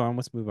 let's move on.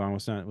 Let's move on.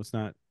 Let's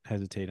not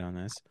hesitate on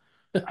this.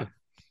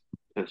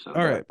 It's so All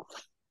bad. right.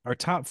 Our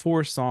top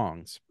 4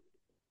 songs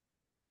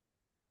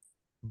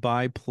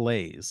by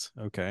plays,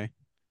 okay?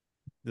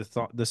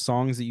 The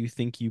songs that you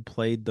think you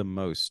played the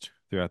most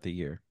throughout the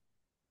year.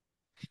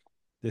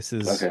 This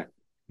is Okay.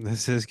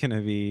 this is going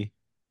to be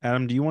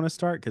Adam, do you want to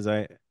start cuz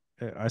I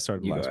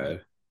started You go last one.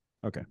 ahead.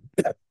 Okay.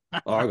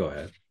 Oh, I'll go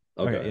ahead.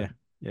 I'll go Okay, yeah. ahead.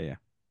 Yeah, yeah.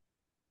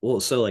 Well,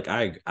 so like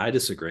I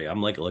disagree.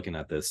 I'm like looking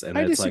at this and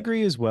I it's like,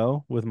 disagree as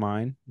well with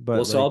mine, well,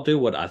 but so like I'll do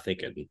what I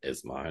think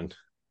is mine.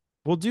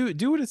 we'll do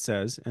what it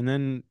says and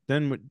No,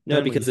 then what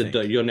you because think.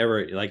 you'll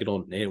never like it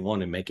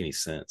won't make any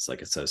sense.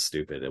 Like it's so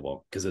stupid. It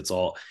won't because it's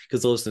all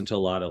because I listen to a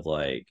lot of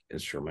like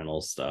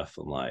instrumental stuff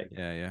and like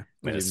Yeah, yeah.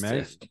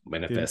 Dude,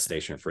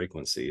 manifestation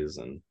frequencies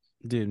and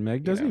dude,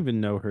 Meg you doesn't know,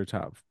 even know her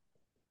top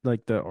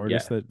like the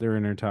artists yeah, that they're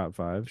in her top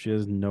 5. She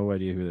has no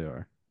idea who they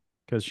are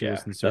because she yeah.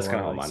 listens to a That's lot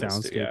kind of of how like mine is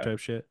too. soundscape Yeah, type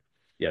shit.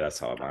 yeah. That's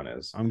how mine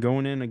is. I'm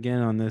going in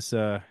again on this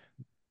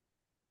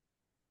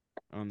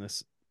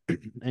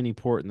any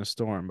port in the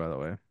storm, by the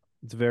way.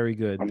 It's very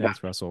good. I'm about,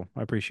 Thanks, Russell.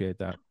 I appreciate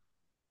that.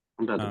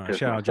 I'm about to piss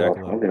Shout out myself.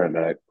 Jackalope. I'll be right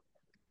back.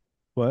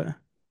 What?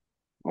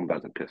 I'm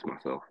about to piss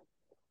myself.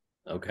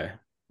 Okay,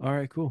 All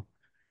right, cool.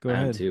 Go I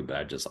am ahead. too, but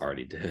I just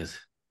already did.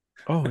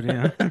 Oh,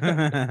 damn.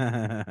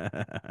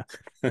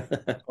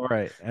 All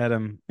right,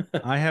 Adam.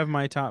 I have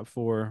my top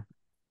 4.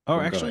 Oh, Well,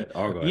 go actually, ahead.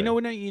 I'll go you know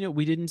ahead. what? You know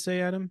we didn't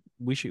say, Adam.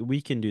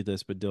 We can do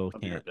this, but Dill I'll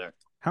be right can't. back.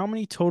 How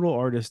many total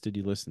artists did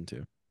you listen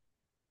to?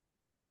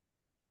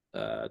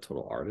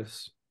 Total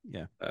artists.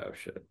 Yeah, Oh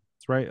shit.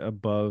 it's right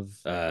above.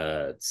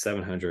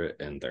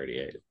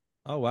 738.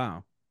 Oh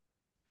wow,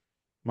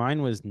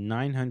 mine was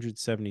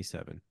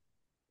 977.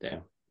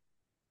 Damn.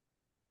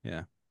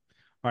 Yeah.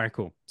 All right,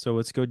 cool. So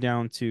let's go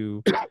down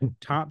to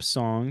top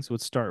songs.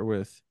 Let's start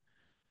with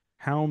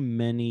how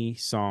many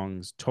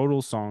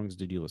total songs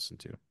did you listen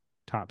to?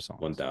 Top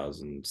songs.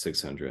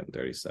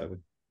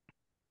 1,637.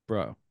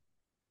 Bro.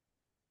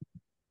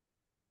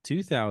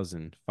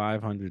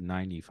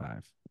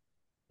 2,595.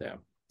 Yeah.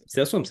 See,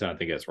 that's what I'm saying. I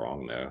think it's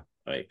wrong though.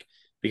 Like,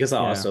 because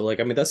I Yeah. also like,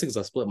 I mean, that's because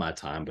I split my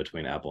time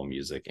between Apple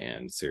Music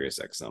and Sirius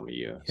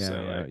XMU. Yeah,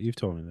 So yeah. like, You've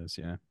told me this,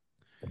 yeah.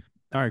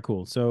 All right,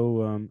 cool.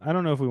 So I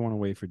don't know if we want to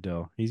wait for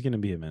Dill. He's gonna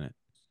be a minute.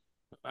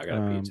 I got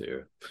a pee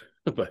too.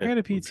 But I got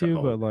a pee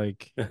too, but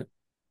like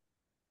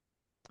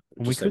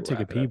we could take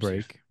a pee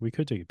break. We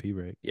could take a pee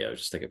break. Yeah,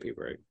 just take a pee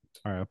break.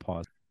 All right, I'll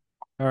pause.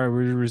 All right,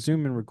 we're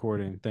resuming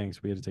recording.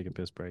 Thanks. We had to take a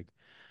piss break.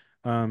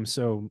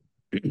 So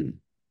what we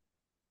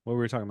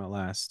were talking about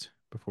last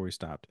before we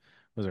stopped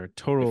was our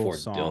total Before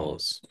Dill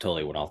songs.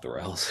 totally went off the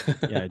rails.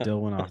 Yeah, Dill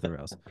went off the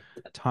rails.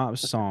 Top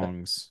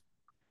songs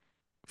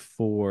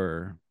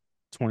for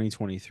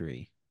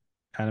 2023.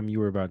 Adam, you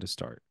were about to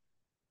start.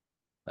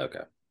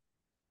 Okay.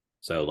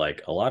 So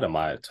like a lot of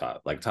my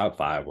top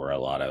 5 were a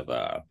lot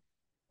of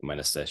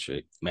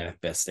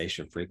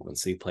manifestation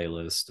frequency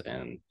playlist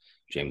and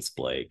James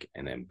Blake,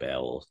 and then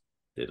Bell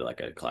did like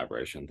a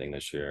collaboration thing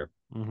this year.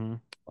 Mm-hmm.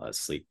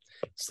 Sleep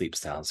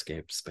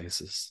soundscape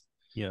spaces.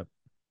 Yep.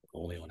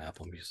 Only on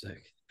Apple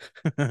Music.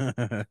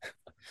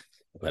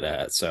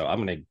 But so I'm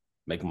gonna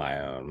make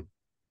my own.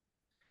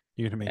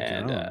 You're gonna make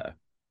your own.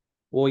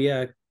 Well,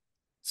 yeah.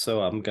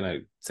 So I'm gonna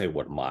say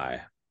what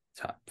my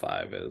top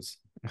 5 is.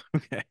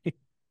 Okay.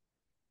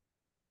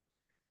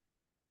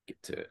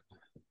 Get to it.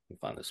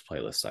 Find this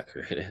playlist I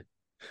created.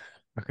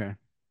 Okay.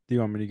 Do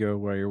you want me to go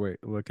while you're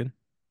looking?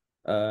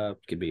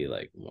 Could be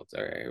like, all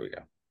right, here we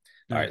go.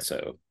 All right,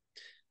 so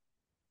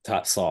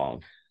top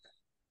song,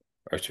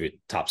 or should we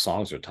top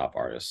songs or top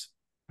artists?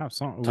 Top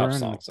song. Top We're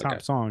songs. in top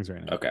Okay. songs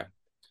right now. Okay.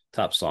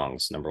 Top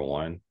songs. Number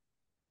 1,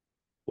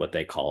 What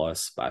They Call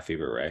Us by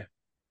Fever Ray.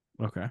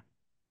 Okay.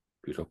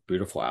 Beautiful,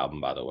 beautiful album,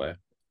 by the way.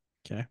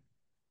 Okay.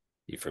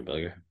 You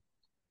familiar?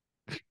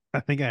 I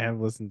think I have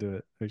listened to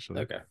it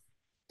actually. Okay.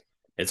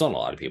 It's on a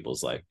lot of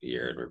people's like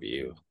year in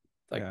review,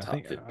 like Yeah, top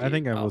I 50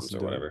 think I've albums listened or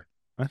to it. whatever.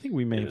 I think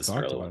we may It have is an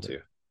talked early one about it.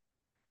 too.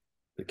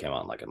 It came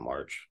out like in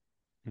March.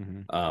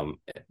 Hmm.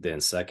 Then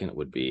second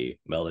would be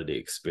Melody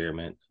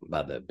Experiment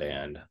by the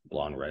band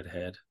Blonde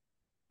Redhead.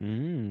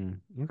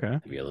 Okay.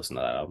 Have you listened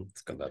to that album?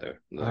 It's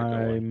another good I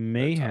one. They're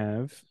may top.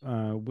 have.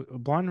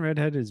 Blonde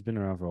Redhead has been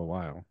around for a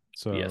while,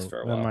 Yes, so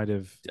for a that while. might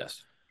have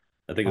Yes.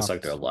 I think it's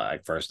like their popped.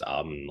 like first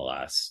album in the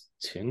last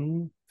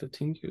 10,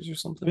 15 years or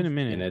It's been something. a And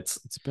minute.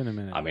 It's been a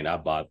minute. I mean, I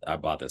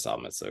bought this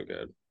album. It's so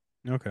good.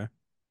 Okay.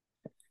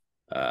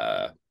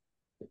 Uh,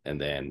 and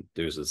then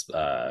there's this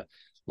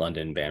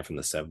London band from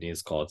the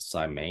 70s called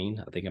Simane.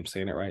 I think I'm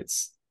saying it right.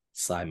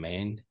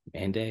 Simane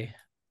Mande.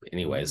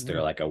 Anyways, they're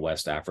Mm, like a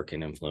West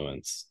African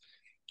influence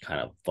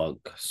kind of funk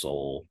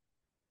soul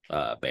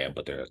band,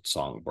 but their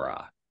song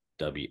Bra.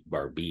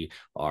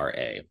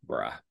 WRBRA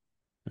Bra.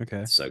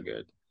 okay. So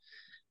good.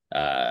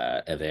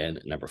 And then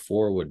number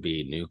four would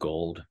be New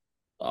Gold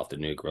off the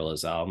new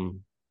Gorillaz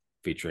album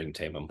featuring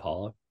Tame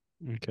Impala.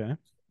 Okay.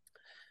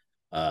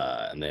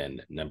 And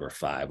then number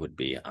five would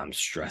be I'm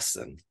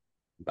Stressing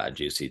by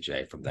Juicy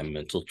J from the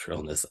Mental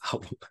Trillness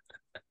album.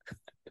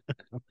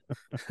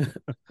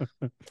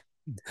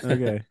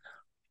 Okay.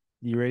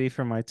 You ready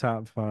for my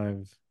top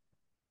five?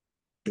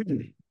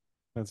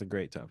 That's a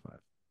great top five.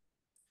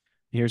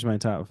 Here's my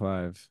top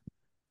five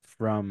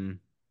from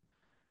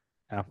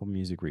Apple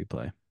Music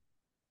Replay.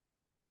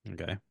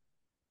 Okay.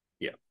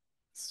 Yeah.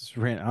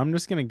 I'm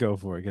just gonna go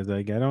for it because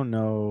like I don't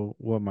know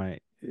what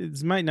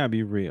it might not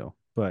be real,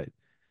 but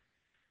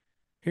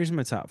here's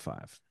my top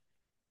five.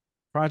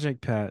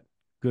 Project Pat,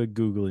 Good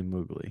Googly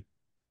Moogly,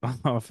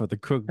 off of the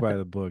Cook by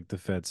the Book, the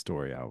Fed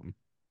Story album.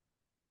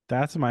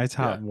 That's my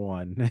top Yeah.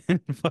 one in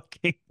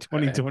fucking Right.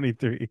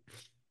 2023.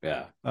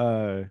 Yeah.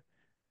 Uh,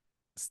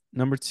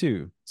 Number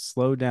two,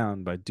 Slow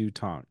Down by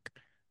Dutonk.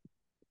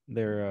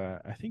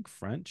 They're I think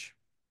French,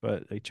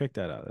 but like check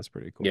that out. That's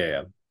pretty cool. Yeah.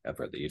 Yeah. I've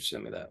heard that you've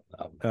sent me that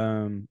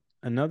album.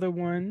 Another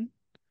one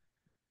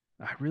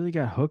I really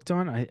got hooked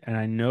on.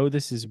 I know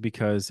this is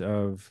because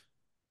of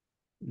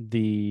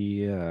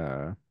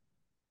the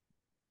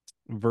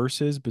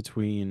verses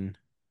between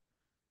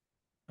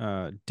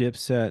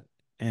Dipset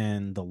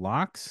and the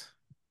Locks.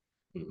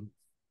 Mhm.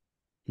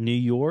 New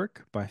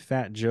York by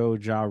Fat Joe,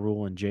 Ja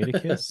Rule, and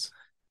Jadakiss.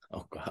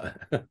 Oh God.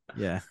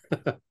 Yeah,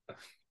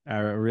 I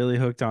really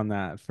hooked on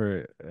that.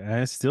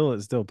 It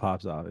still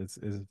pops off. It's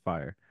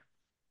fire.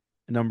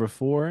 Number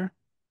four,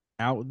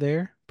 Out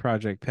There,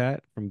 Project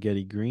Pat from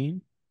Getty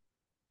Green,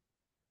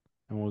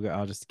 and we'll go.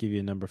 I'll just give you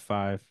a number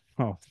five.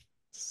 Oh,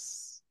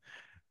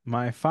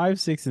 my five,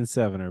 six, and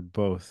seven are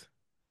both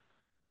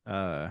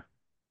uh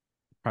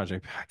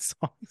Project Pat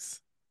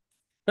songs.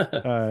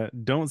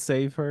 Don't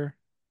Save Her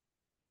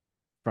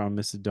from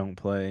Mr. Don't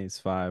Play is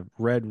five.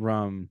 Red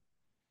Rum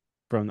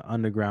from the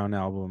Underground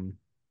album,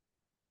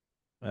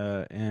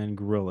 and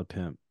Gorilla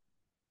Pimp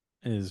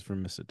is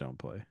from Mr. Don't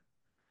Play.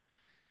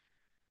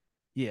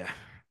 Yeah.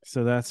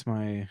 So top that's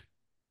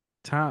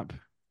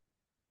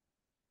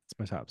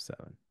my top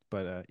seven.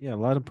 But yeah, a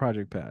lot of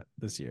Project Pat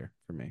this year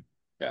for me.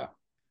 Yeah.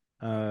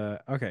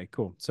 Okay,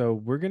 cool. So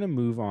we're gonna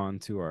move on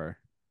to our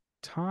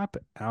top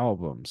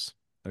albums.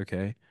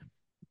 Okay.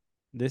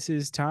 This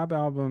is top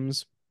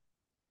albums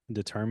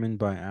determined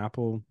by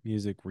Apple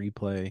Music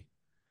Replay.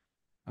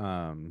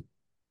 Um,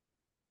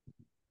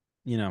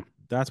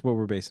 that's what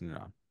we're basing it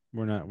on.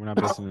 We're not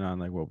basing it on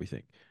like what we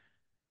think.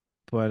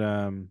 But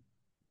all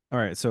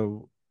right,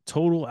 so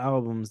total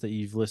albums that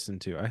you've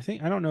listened to.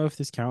 I don't know if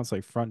this counts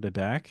like front to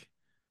back,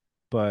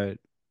 but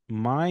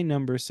my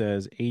number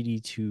says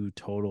 82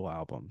 total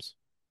albums.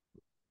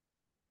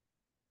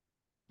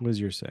 What does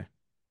yours say?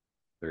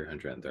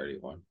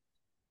 331.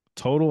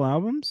 Total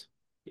albums?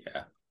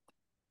 Yeah.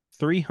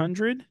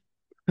 300?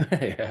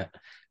 Yeah.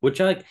 Which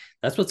like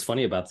that's what's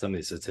funny about some of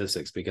these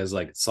statistics because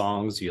like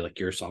songs, you like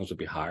your songs would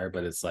be higher,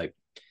 but it's like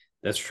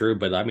that's true.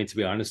 But I mean, to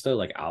be honest though,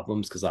 like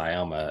albums, because I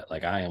am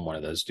one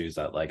of those dudes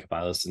that like if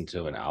I listen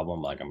to an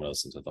album, like I'm gonna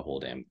listen to the whole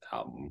damn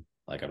album.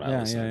 Like I'm not Yeah, yeah,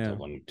 listening to yeah.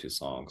 one or two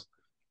songs.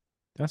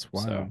 That's So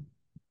wild.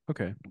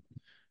 Okay.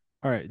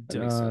 All right. that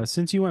makes sense.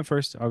 Since you went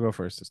first, I'll go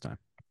first this time.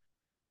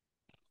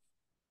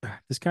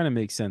 This kind of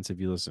makes sense if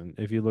you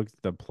look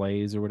at the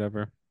plays or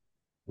whatever.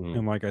 Hmm.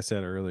 And like I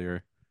said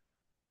earlier,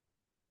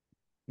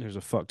 there's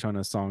a fuck ton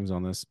of songs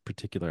on this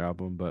particular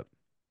album, but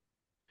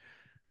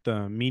the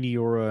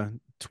Meteora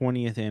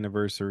 20th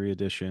anniversary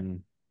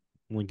edition,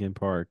 Linkin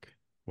Park,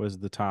 was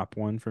the top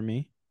one for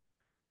me.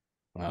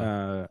 Wow.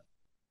 Uh,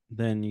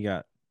 then you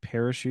got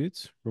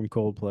Parachutes from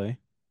Coldplay.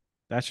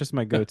 That's just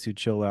my go-to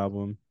chill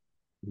album.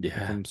 If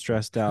Yeah. I'm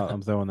stressed out,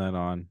 I'm throwing that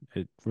on.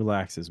 It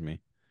relaxes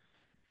me.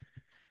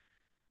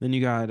 Then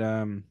you got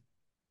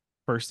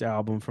first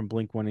album from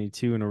Blink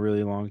 182 in a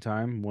really long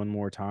time, One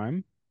More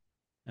Time.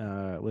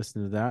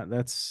 Listen to that.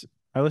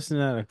 I listened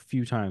to that a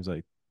few times,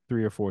 like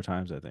three or four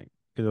times, I think,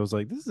 because I was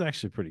like, this is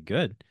actually pretty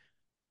good.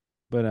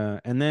 But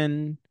and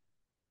then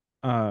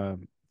uh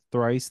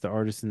Thrice, The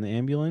Artist in the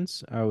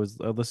Ambulance. I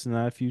listened to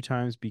that a few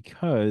times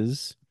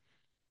because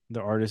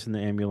The Artist in the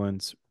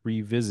Ambulance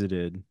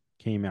Revisited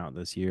came out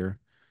this year,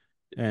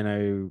 and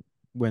I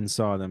went and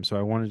saw them. So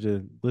I wanted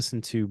to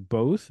listen to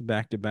both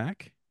back to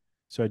back.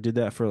 So I did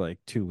that for like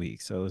 2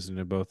 weeks. I listened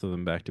to both of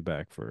them back to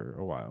back for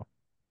a while.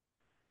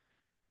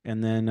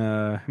 And then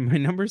my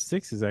number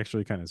six is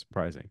actually kind of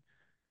surprising.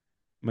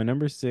 My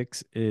number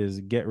six is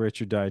Get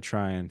Rich or Die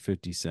Trying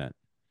 50 Cent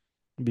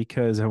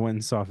because I went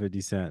and saw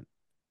 50 Cent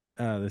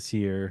this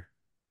year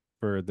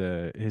for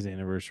the his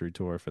anniversary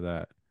tour for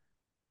that.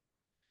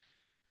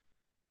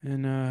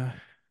 And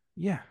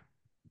yeah,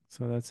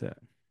 so that's it.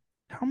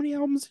 How many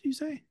albums did you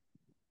say?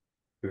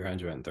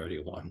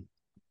 331.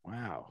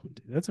 Wow,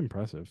 dude, that's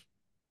impressive.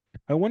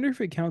 I wonder if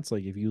it counts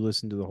like if you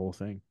listen to the whole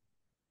thing.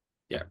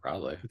 Yeah,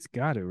 probably. It's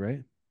got to,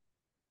 right?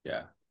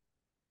 Yeah.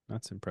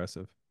 That's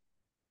impressive.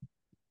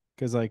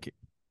 Because like,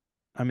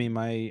 I mean,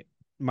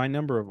 my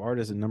number of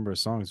artists and number of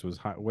songs was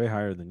way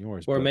higher than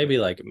yours. Or But maybe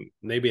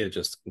it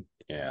just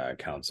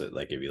counts it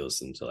like if you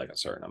listen to like a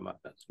certain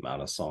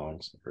amount of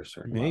songs for a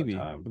certain amount of maybe,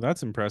 time. but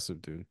that's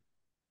impressive, dude.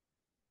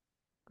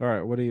 All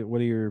right, what are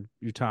your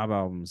top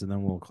albums, and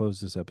then we'll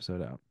close this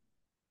episode out.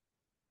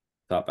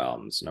 Top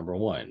albums. Number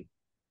one,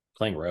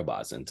 Playing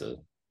Robots into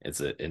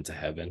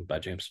Heaven by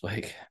James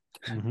Blake.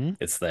 Mm-hmm.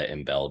 It's the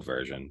embelled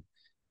version,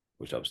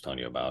 which I was telling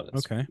you about.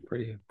 It's Okay.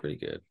 pretty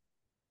good.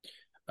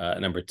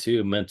 Number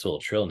two, Mental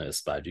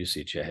Trillness by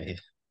Juicy J.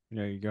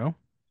 There you go.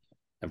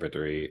 Number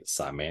three,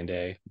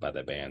 Simande by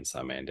the band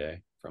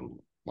Simande from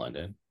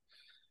London.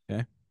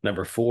 Okay.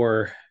 Number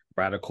four,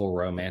 Radical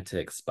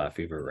Romantics by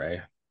Fever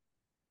Ray.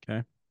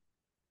 Okay.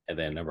 And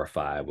then number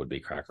five would be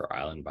Cracker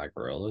Island by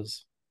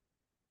Gorillaz.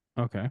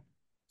 Okay.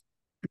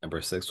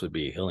 Number six would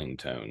be Healing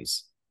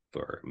Tones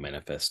for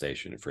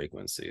Manifestation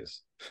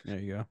Frequencies. There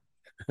you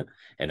go.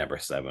 And number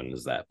seven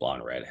is that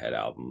Blonde Redhead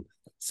album,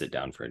 Sit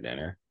Down for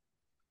Dinner.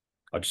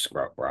 I'll just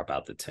wrap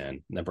out the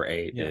 10. Number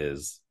eight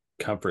is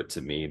Comfort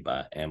to Me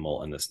by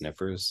Amyl and the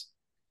Sniffers.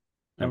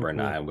 Number cool.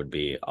 9 would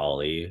be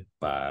Ollie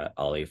by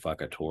Ali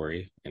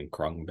Fakatori and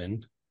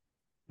Krungbin.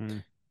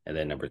 Mm. And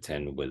then number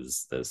 10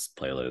 was this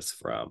playlist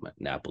from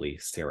Napoli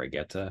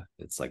Saraghetta.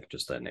 It's like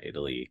just an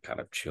Italy kind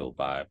of chill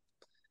vibe,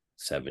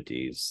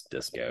 70s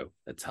disco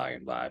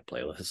Italian vibe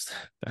playlist.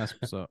 That's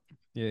what's up.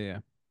 Yeah.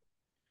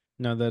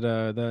 No,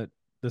 that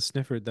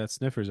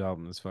Sniffers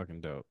album is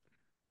fucking dope.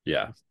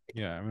 Yeah.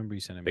 Yeah, I remember you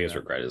sending me Biggest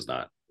that. regret is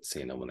not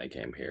seeing them when they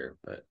came here,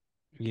 but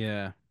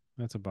Yeah,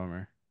 that's a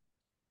bummer.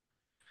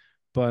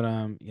 But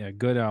yeah,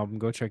 good album.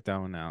 Go check that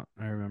one out.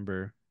 I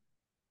remember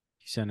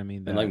you sending me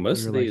that. And like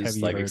most of like, these, have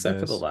you like heard except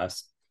this?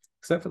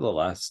 for the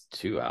last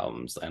two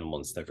albums, Animal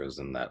and Sniffers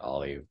and that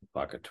Ali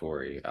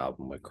Fakatori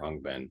album with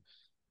Krungbin,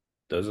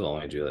 those are the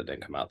only two that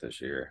didn't come out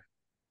this year.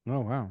 Oh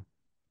wow.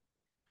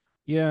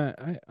 Yeah,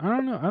 I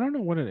don't know. I don't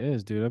know what it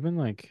is, dude. I've been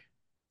like,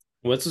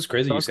 What's just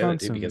crazy you stuck said on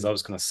that too, because I some.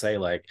 was gonna say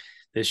like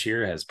this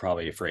year has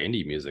probably for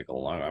indie music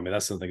alone. I mean,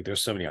 that's the thing.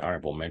 There's so many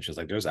honorable mentions.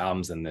 Like there's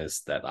albums in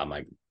this that I'm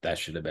like that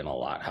should have been a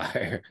lot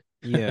higher.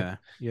 Yeah.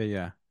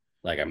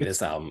 Like I mean, It's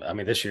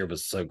this year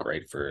was so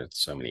great for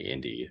so many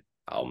indie it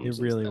albums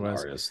really and was,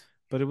 artists.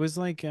 but it was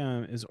like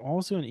it's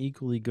also an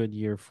equally good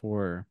year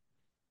for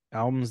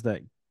albums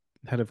that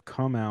have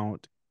come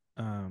out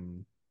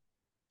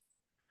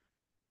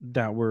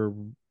that were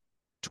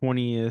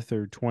 20th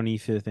or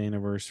 25th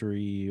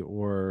anniversary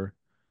or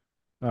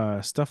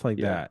stuff like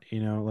Yeah,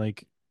 that,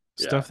 like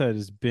yeah. stuff that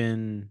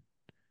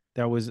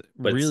was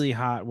But really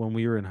hot when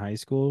we were in high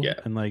school yeah,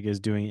 and like is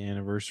doing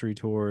anniversary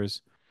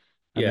tours.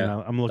 I mean,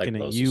 yeah. I'm looking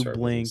Like at Postal you, Service and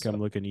Blink. I'm stuff.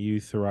 looking at you, Yeah,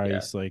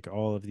 Thrice. Like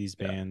all of these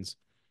yeah, bands.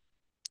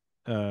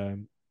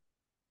 Um,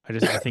 I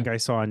think I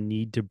saw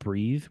Need to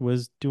Breathe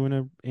was doing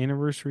a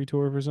anniversary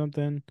tour for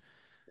something.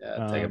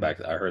 yeah. Taking Um,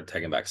 back, I heard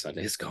Taking Back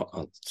Sundays going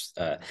on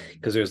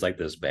because there's like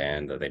this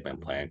band that they've been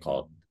playing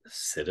called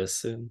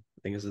Citizen.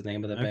 I think is the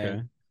name of the okay,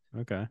 band.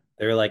 okay,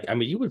 They're like, I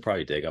mean, you would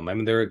probably dig them. I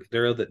mean, they're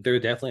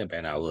definitely a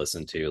band I would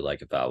listen to,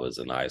 like if I was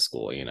in high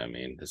school. You know what I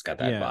mean? It's got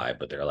that yeah, vibe,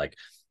 but they're like,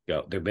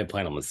 they've been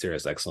playing them with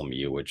Sirius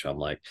XMU, which I'm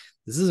like,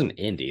 this isn't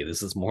indie.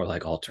 This is more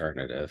like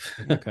alternative.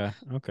 okay,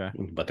 okay.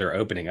 But they're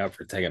opening up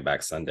for Taking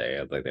Back Sunday.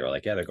 Like they were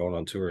like, yeah, they're going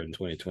on tour in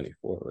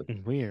 2024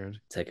 with Weird.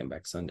 Taking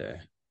Back Sunday.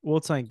 Well,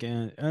 it's like,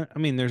 I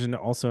mean, there's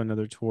also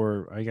another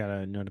tour I got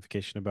a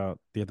notification about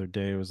the other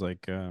day. It was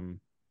like,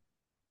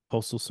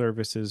 Postal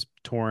Service is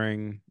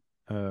touring.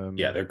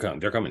 Yeah, they're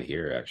coming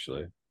here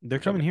actually. They're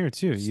coming here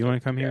too. You want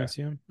to come here Yeah, and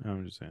see them?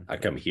 I'm just saying. I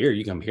come here.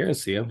 You come here and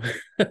see them.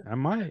 I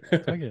might.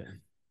 Fuck it.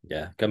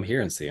 Yeah, come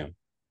here and see them.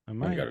 I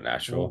When you might. go to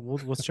Nashville,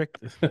 Let's check.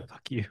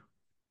 Fuck you.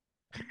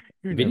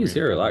 You're never venues gonna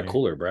here are a come lot here.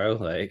 cooler, bro.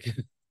 Like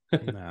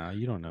Nah,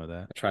 you don't know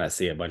that. trying to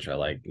see a bunch of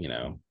like,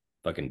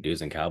 fucking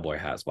dudes in cowboy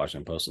hats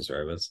watching Postal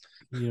Service.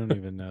 You don't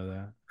even know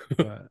that.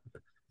 But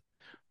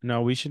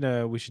no, we should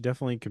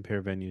definitely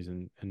compare venues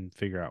and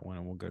figure out when,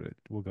 and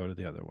we'll go to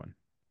the other one.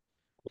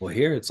 Well,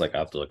 here it's like I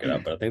have to look it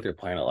up, but I think they're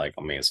playing at like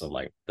I mean some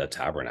like the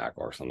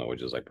Tabernacle or something,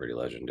 which is like pretty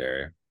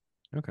legendary.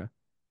 Okay.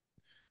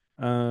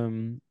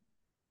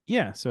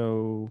 Yeah,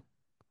 so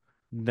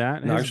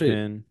That No, has actually,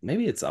 been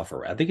maybe it's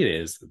Alpha. I think it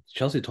is.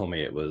 Chelsea told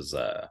me it was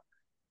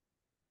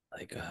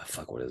like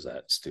fuck, what is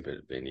that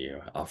stupid venue?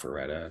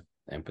 Alpharetta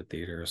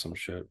Amphitheater or some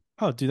shit.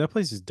 oh dude, that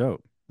place is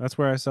dope. That's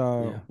where I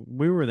saw Yeah.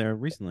 we were there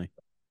recently.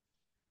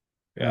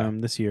 Yeah.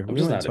 This year. I'm We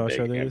just went and not a saw a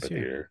show big there this year.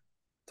 amphitheater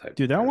type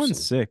Dude, that one's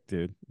person. sick,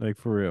 dude. Like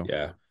for real.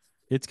 Yeah.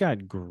 It's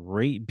got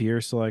great beer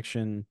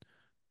selection.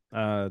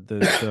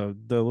 The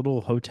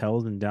little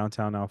hotels in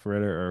downtown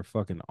Alpharetta are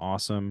fucking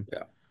awesome.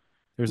 Yeah.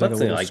 There's like But a the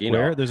thing, little like,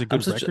 square. There's a I'm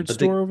good such record the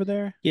thing. store over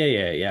there. Yeah,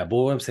 yeah, yeah. But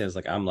what I'm saying is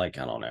like I'm like,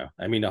 I don't know.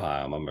 I mean, you know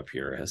how I'm a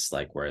purist,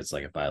 like where it's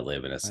like if I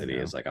live in a I city,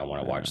 know. it's like I want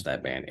to I know. watch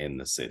that band in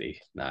the city,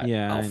 not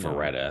Yeah, I know.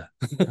 Alpharetta.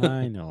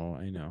 I know.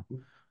 I know.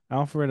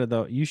 Alpharetta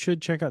though, you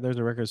should check out there's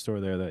a record store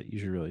there that you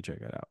should really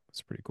check it out.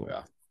 It's pretty cool.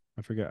 Yeah.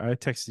 I forgot. I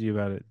texted you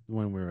about it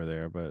when we were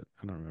there, but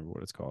I don't remember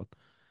what it's called.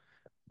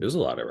 There's a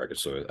lot of record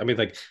stores. I mean,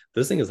 like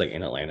this thing is like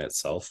in Atlanta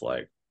itself,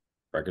 like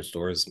record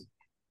stores,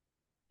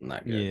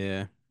 not good.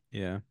 Yeah.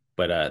 Yeah.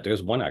 But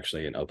there's one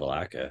actually in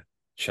Opelika.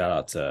 Shout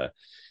out to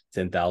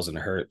 10,000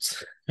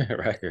 Hertz Well,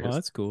 Records.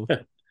 that's cool. They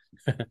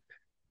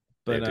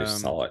But do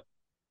solid.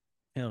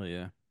 hell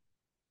yeah.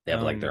 They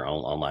have like Um their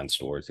own online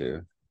store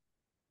too.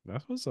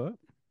 that's what's up.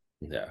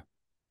 Yeah.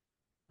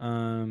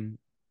 Um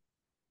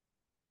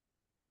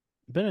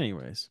but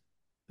anyways,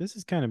 this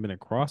has kind of been a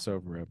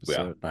crossover Yeah.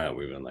 episode. I know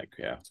we've been like,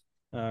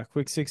 yeah.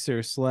 Quick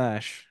Sixer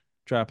slash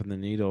dropping the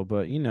needle,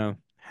 but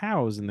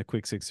How's in the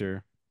Quick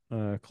Sixer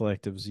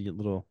collective's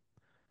little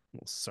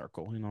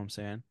circle, you know what I'm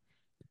saying?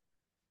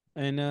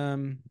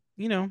 And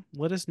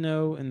let us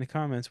know in the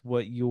comments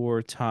what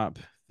your top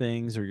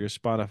things or your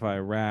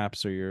Spotify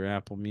wraps or your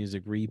Apple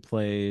Music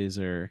replays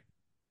or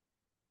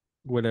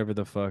whatever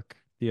the fuck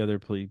the other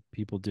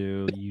people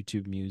do,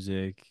 YouTube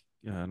Music,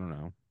 I don't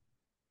know.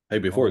 Hey,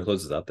 before All we that.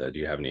 close this out there, do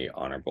you have any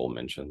honorable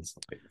mentions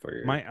like, for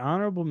your My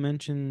honorable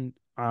mention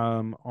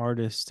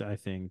artist I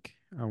think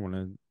I want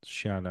to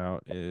shout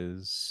out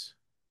is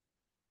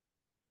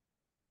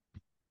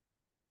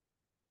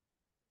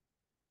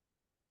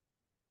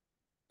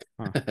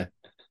huh.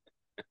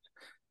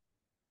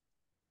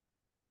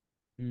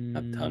 I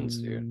have tons,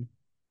 dude. Mm,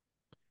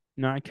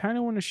 no, I kind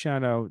of want to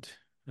shout out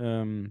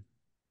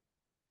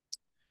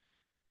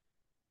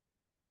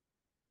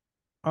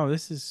oh,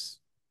 this is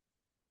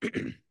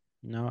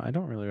no, I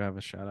don't really have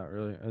a shout out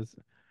really.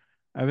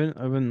 I've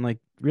been like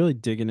really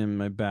digging in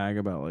my bag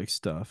about like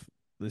stuff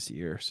this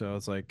year. So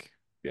it's like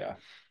Yeah.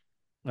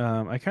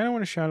 I kind of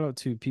want to shout out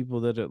to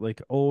people that are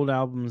like old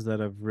albums that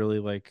have really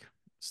like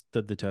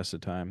stood the test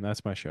of time.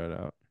 That's my shout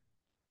out.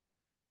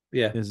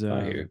 Yeah. Is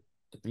I hear you.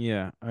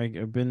 yeah,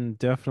 I've been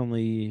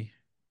definitely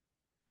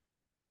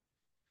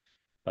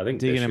I think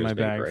digging this in year's my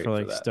been bag for great for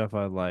like that. stuff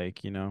I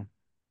like. Yeah.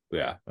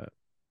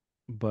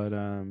 But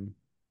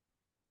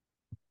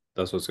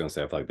That's what I was gonna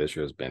say. I feel like this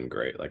year's been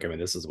great. Like, I mean,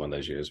 this is one of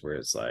those years where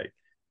it's like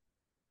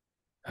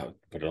I would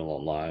put it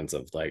on lines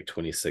of like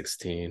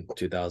 2016,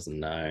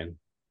 2009.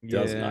 yeah,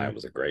 2009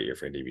 was a great year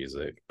for indie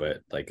music,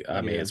 but like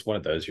I mean, yeah. it's one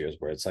of those years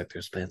where it's like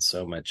there's been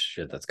so much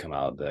shit that's come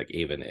out that like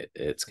even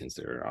it's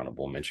considered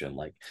honorable mention.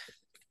 Like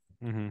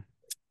Mm-hmm.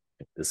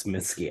 this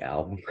Mitski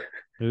album.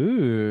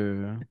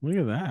 Ooh, look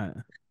at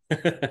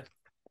that.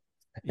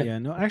 Yeah,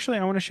 no, actually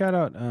I want to shout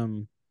out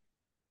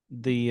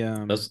the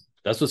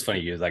that's what's funny.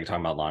 You like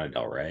talking about Lana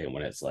Del Rey, and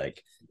when it's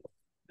like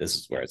this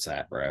is where it's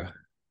at, bro.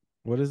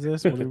 what is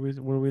this? What are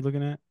we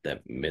looking at?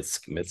 That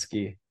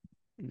Mitski,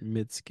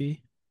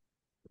 Mitski?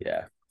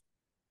 yeah,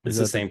 Is it's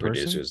the that the same person?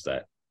 producers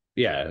that,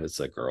 yeah, it's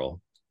a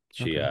girl.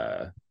 She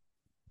Okay.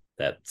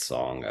 that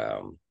song,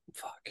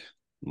 fuck,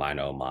 Mine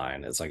Oh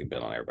Mine. It's like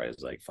been on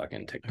everybody's like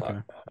fucking TikTok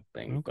Okay.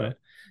 thing, Okay.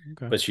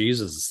 Okay. but she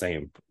uses the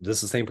same. This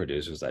is the same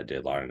producers that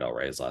did Lana Del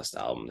Rey's last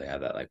album. They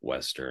have that like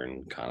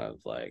Western kind of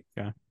like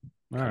Okay.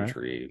 All right.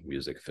 country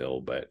music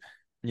feel,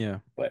 Yeah.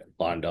 but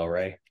Lana Del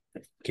Rey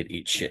could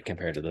eat shit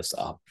compared to this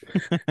album.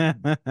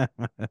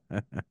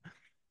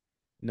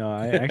 No,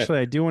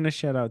 I do want to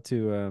shout out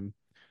to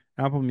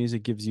Apple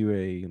Music gives you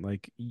a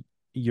like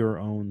your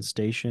own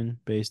station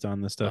based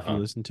on the stuff you Uh-huh.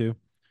 listen to.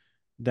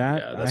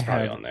 That Yeah, I that's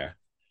probably have on there.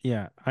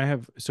 yeah, I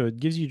have so it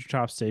gives you your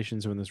top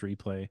stations on this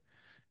replay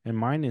and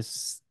mine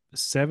is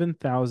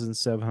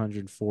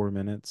 7,704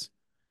 minutes.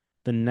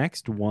 The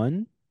next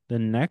one, the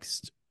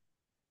next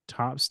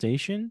top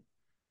station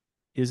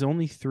is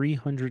only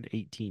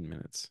 318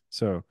 minutes.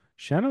 So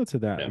shout out to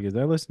that Yeah. because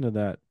I listen to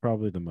that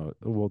probably the most.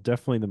 Well,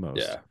 definitely the most.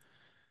 Yeah.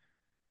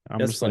 I'm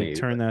That's just like funny.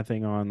 turn Like that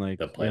thing on, like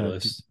the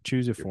playlist,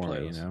 choose it your for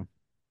me, you playlist. know?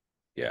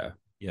 Yeah.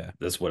 Yeah.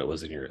 That's what it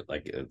was in your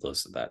like it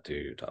listed that to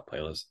your top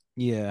playlist.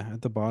 Yeah.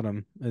 At the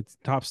bottom, it's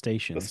top That's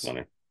stations.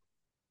 funny.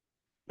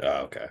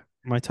 Oh, okay.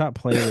 My top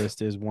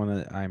playlist is one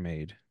that I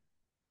made,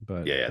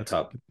 but Yeah, yeah. that's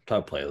Top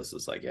playlist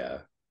is like, yeah.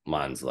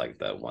 Mine's like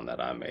the one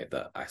that I made,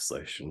 the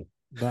isolation.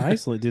 the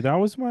isolate, dude. That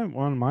was my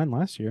one of mine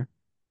last year.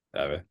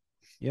 Of it.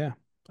 Yeah.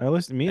 I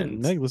listened. Me and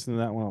And Meg listened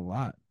to that one a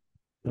lot.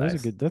 That was a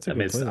nice. good. That's a I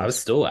mean good it's, I would playlist.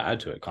 still add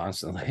to it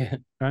constantly.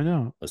 I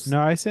know. Let's, No,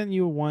 I sent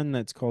you one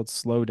that's called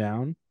 "Slow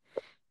Down."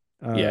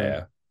 yeah, Uh,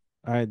 yeah.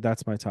 I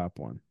that's my top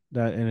one.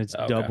 That and it's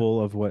Okay.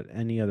 double of what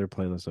any other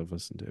playlist I've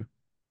listened to.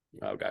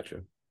 Oh,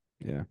 gotcha.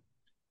 Yeah.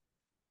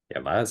 Yeah,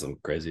 mine has some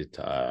crazy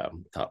top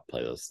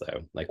playlists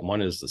though. Like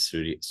one is the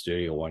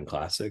Studio One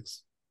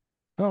Classics.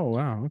 Oh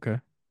wow. Okay.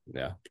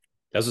 Yeah,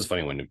 that's just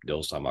funny when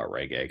Dill's talking about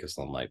reggae because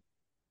I'm like,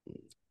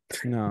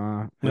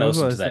 No, I'm that's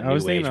what listening to that I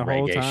was new thinking age the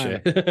whole reggae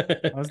time.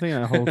 shit. I was thinking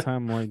the whole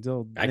time, like,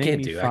 Dill, I name can't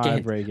me do. I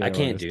five can't. I reggae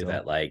can't artists, do Dill.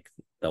 that. Like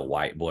the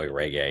white boy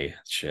reggae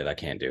shit. I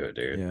can't do it,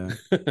 Yeah.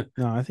 dude.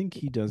 No, I think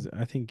he does.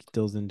 I think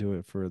Dill's into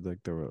it for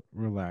like the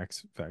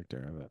relax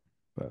factor of it.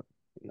 But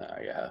No,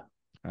 yeah.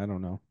 I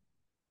don't know.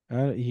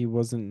 He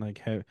wasn't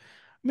like I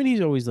mean, he's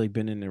always like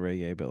been into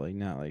reggae, but like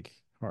not like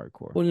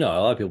hardcore. Well, no, a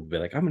lot of people be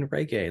like, I'm in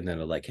reggae, and then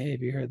they're like, Hey,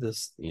 have you heard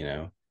this?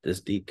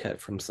 This deep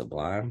cut from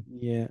Sublime.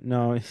 Yeah,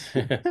 no,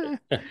 no.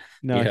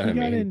 You know what I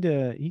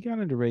mean? He got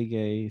into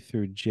reggae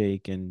through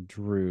Jake and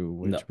Drew,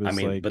 No, which I was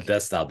mean, but like,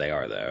 that's how they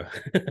are though.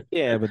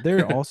 yeah, but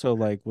they're also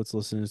like, let's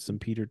listen to some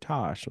Peter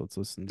Tosh. Let's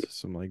listen to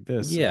some like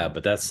this, Yeah, and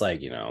but that's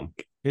like,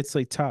 it's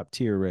like top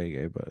tier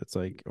reggae, but it's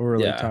like or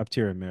like yeah. top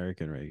tier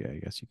American reggae, I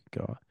guess you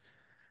could go.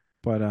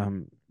 But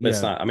But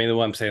it's yeah, not. I mean,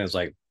 what I'm saying is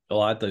like a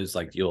lot of those,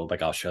 like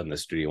I'll show them the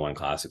Studio One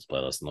Classics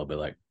playlist, and they'll be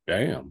like,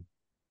 "Damn,"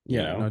 you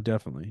yeah, know. no,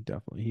 definitely,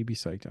 definitely, he'd be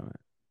psyched on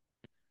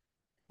it.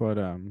 But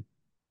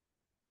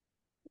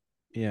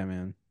yeah,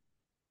 man,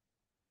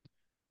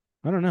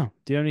 I don't know.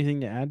 Do you have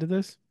anything to add to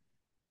this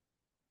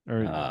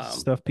or Um,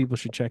 stuff people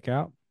should check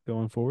out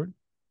going forward?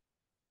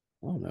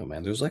 I don't know,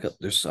 man. There's.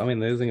 I mean,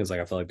 the other thing is like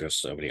I feel like there's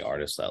so many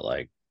artists that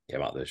like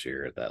came out this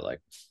year that like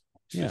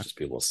Yeah, just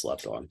people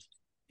slept on.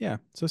 yeah.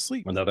 So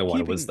sleep Another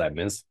one was keeping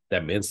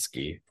that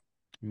Minsky,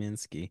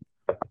 Minsky.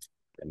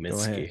 that Go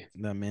ahead, Minsky.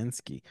 the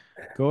Minsky.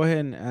 Go ahead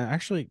and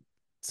actually,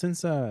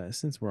 since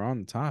we're on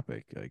the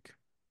topic, like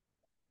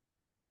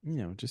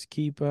just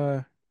keep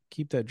that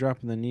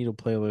dropping the needle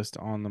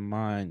playlist on the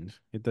mind.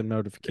 Get the Yeah,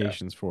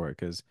 notifications for it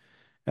because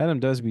Adam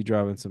does be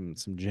dropping some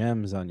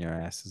gems on your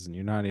asses and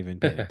you're not even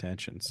paying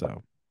attention.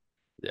 So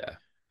yeah.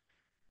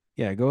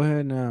 yeah, go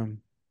ahead and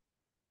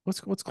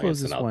let's I'm gonna close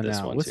send this out one this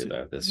out. one Let's too,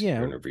 though. This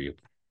yeah interview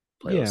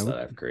yeah playlist that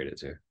I've created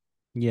too.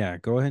 yeah.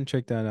 Go ahead and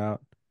check that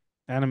out.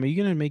 Adam, are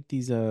you gonna make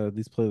these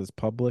playlists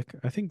public?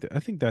 I think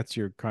that's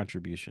your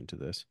contribution to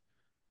this.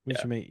 Yeah,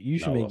 You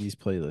should no, make well, these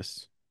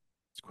playlists.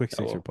 It's quick yeah,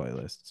 sixer well,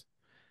 playlists.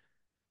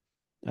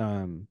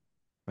 Um,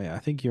 yeah, I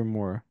think you're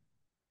more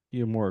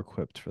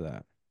equipped for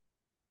that.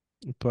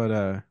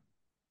 But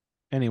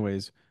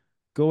anyways,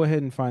 go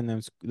ahead and find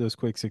those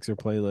quick sixer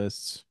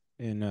playlists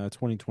in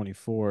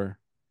 2024.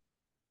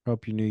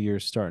 Hope your new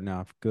year's starting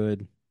off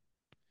good.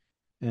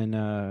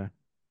 And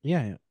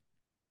yeah,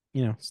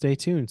 stay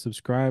tuned,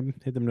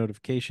 subscribe, hit them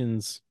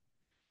notifications.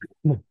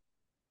 We're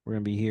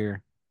gonna be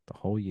here the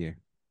whole year.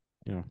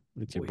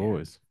 It's your oh yeah.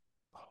 boys.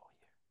 The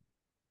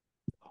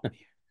whole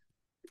year.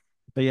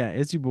 But yeah,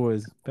 it's your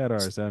boys, Bad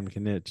Artist, Adam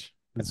Knitch.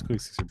 This is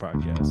Quick Sixer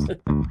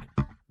Podcast.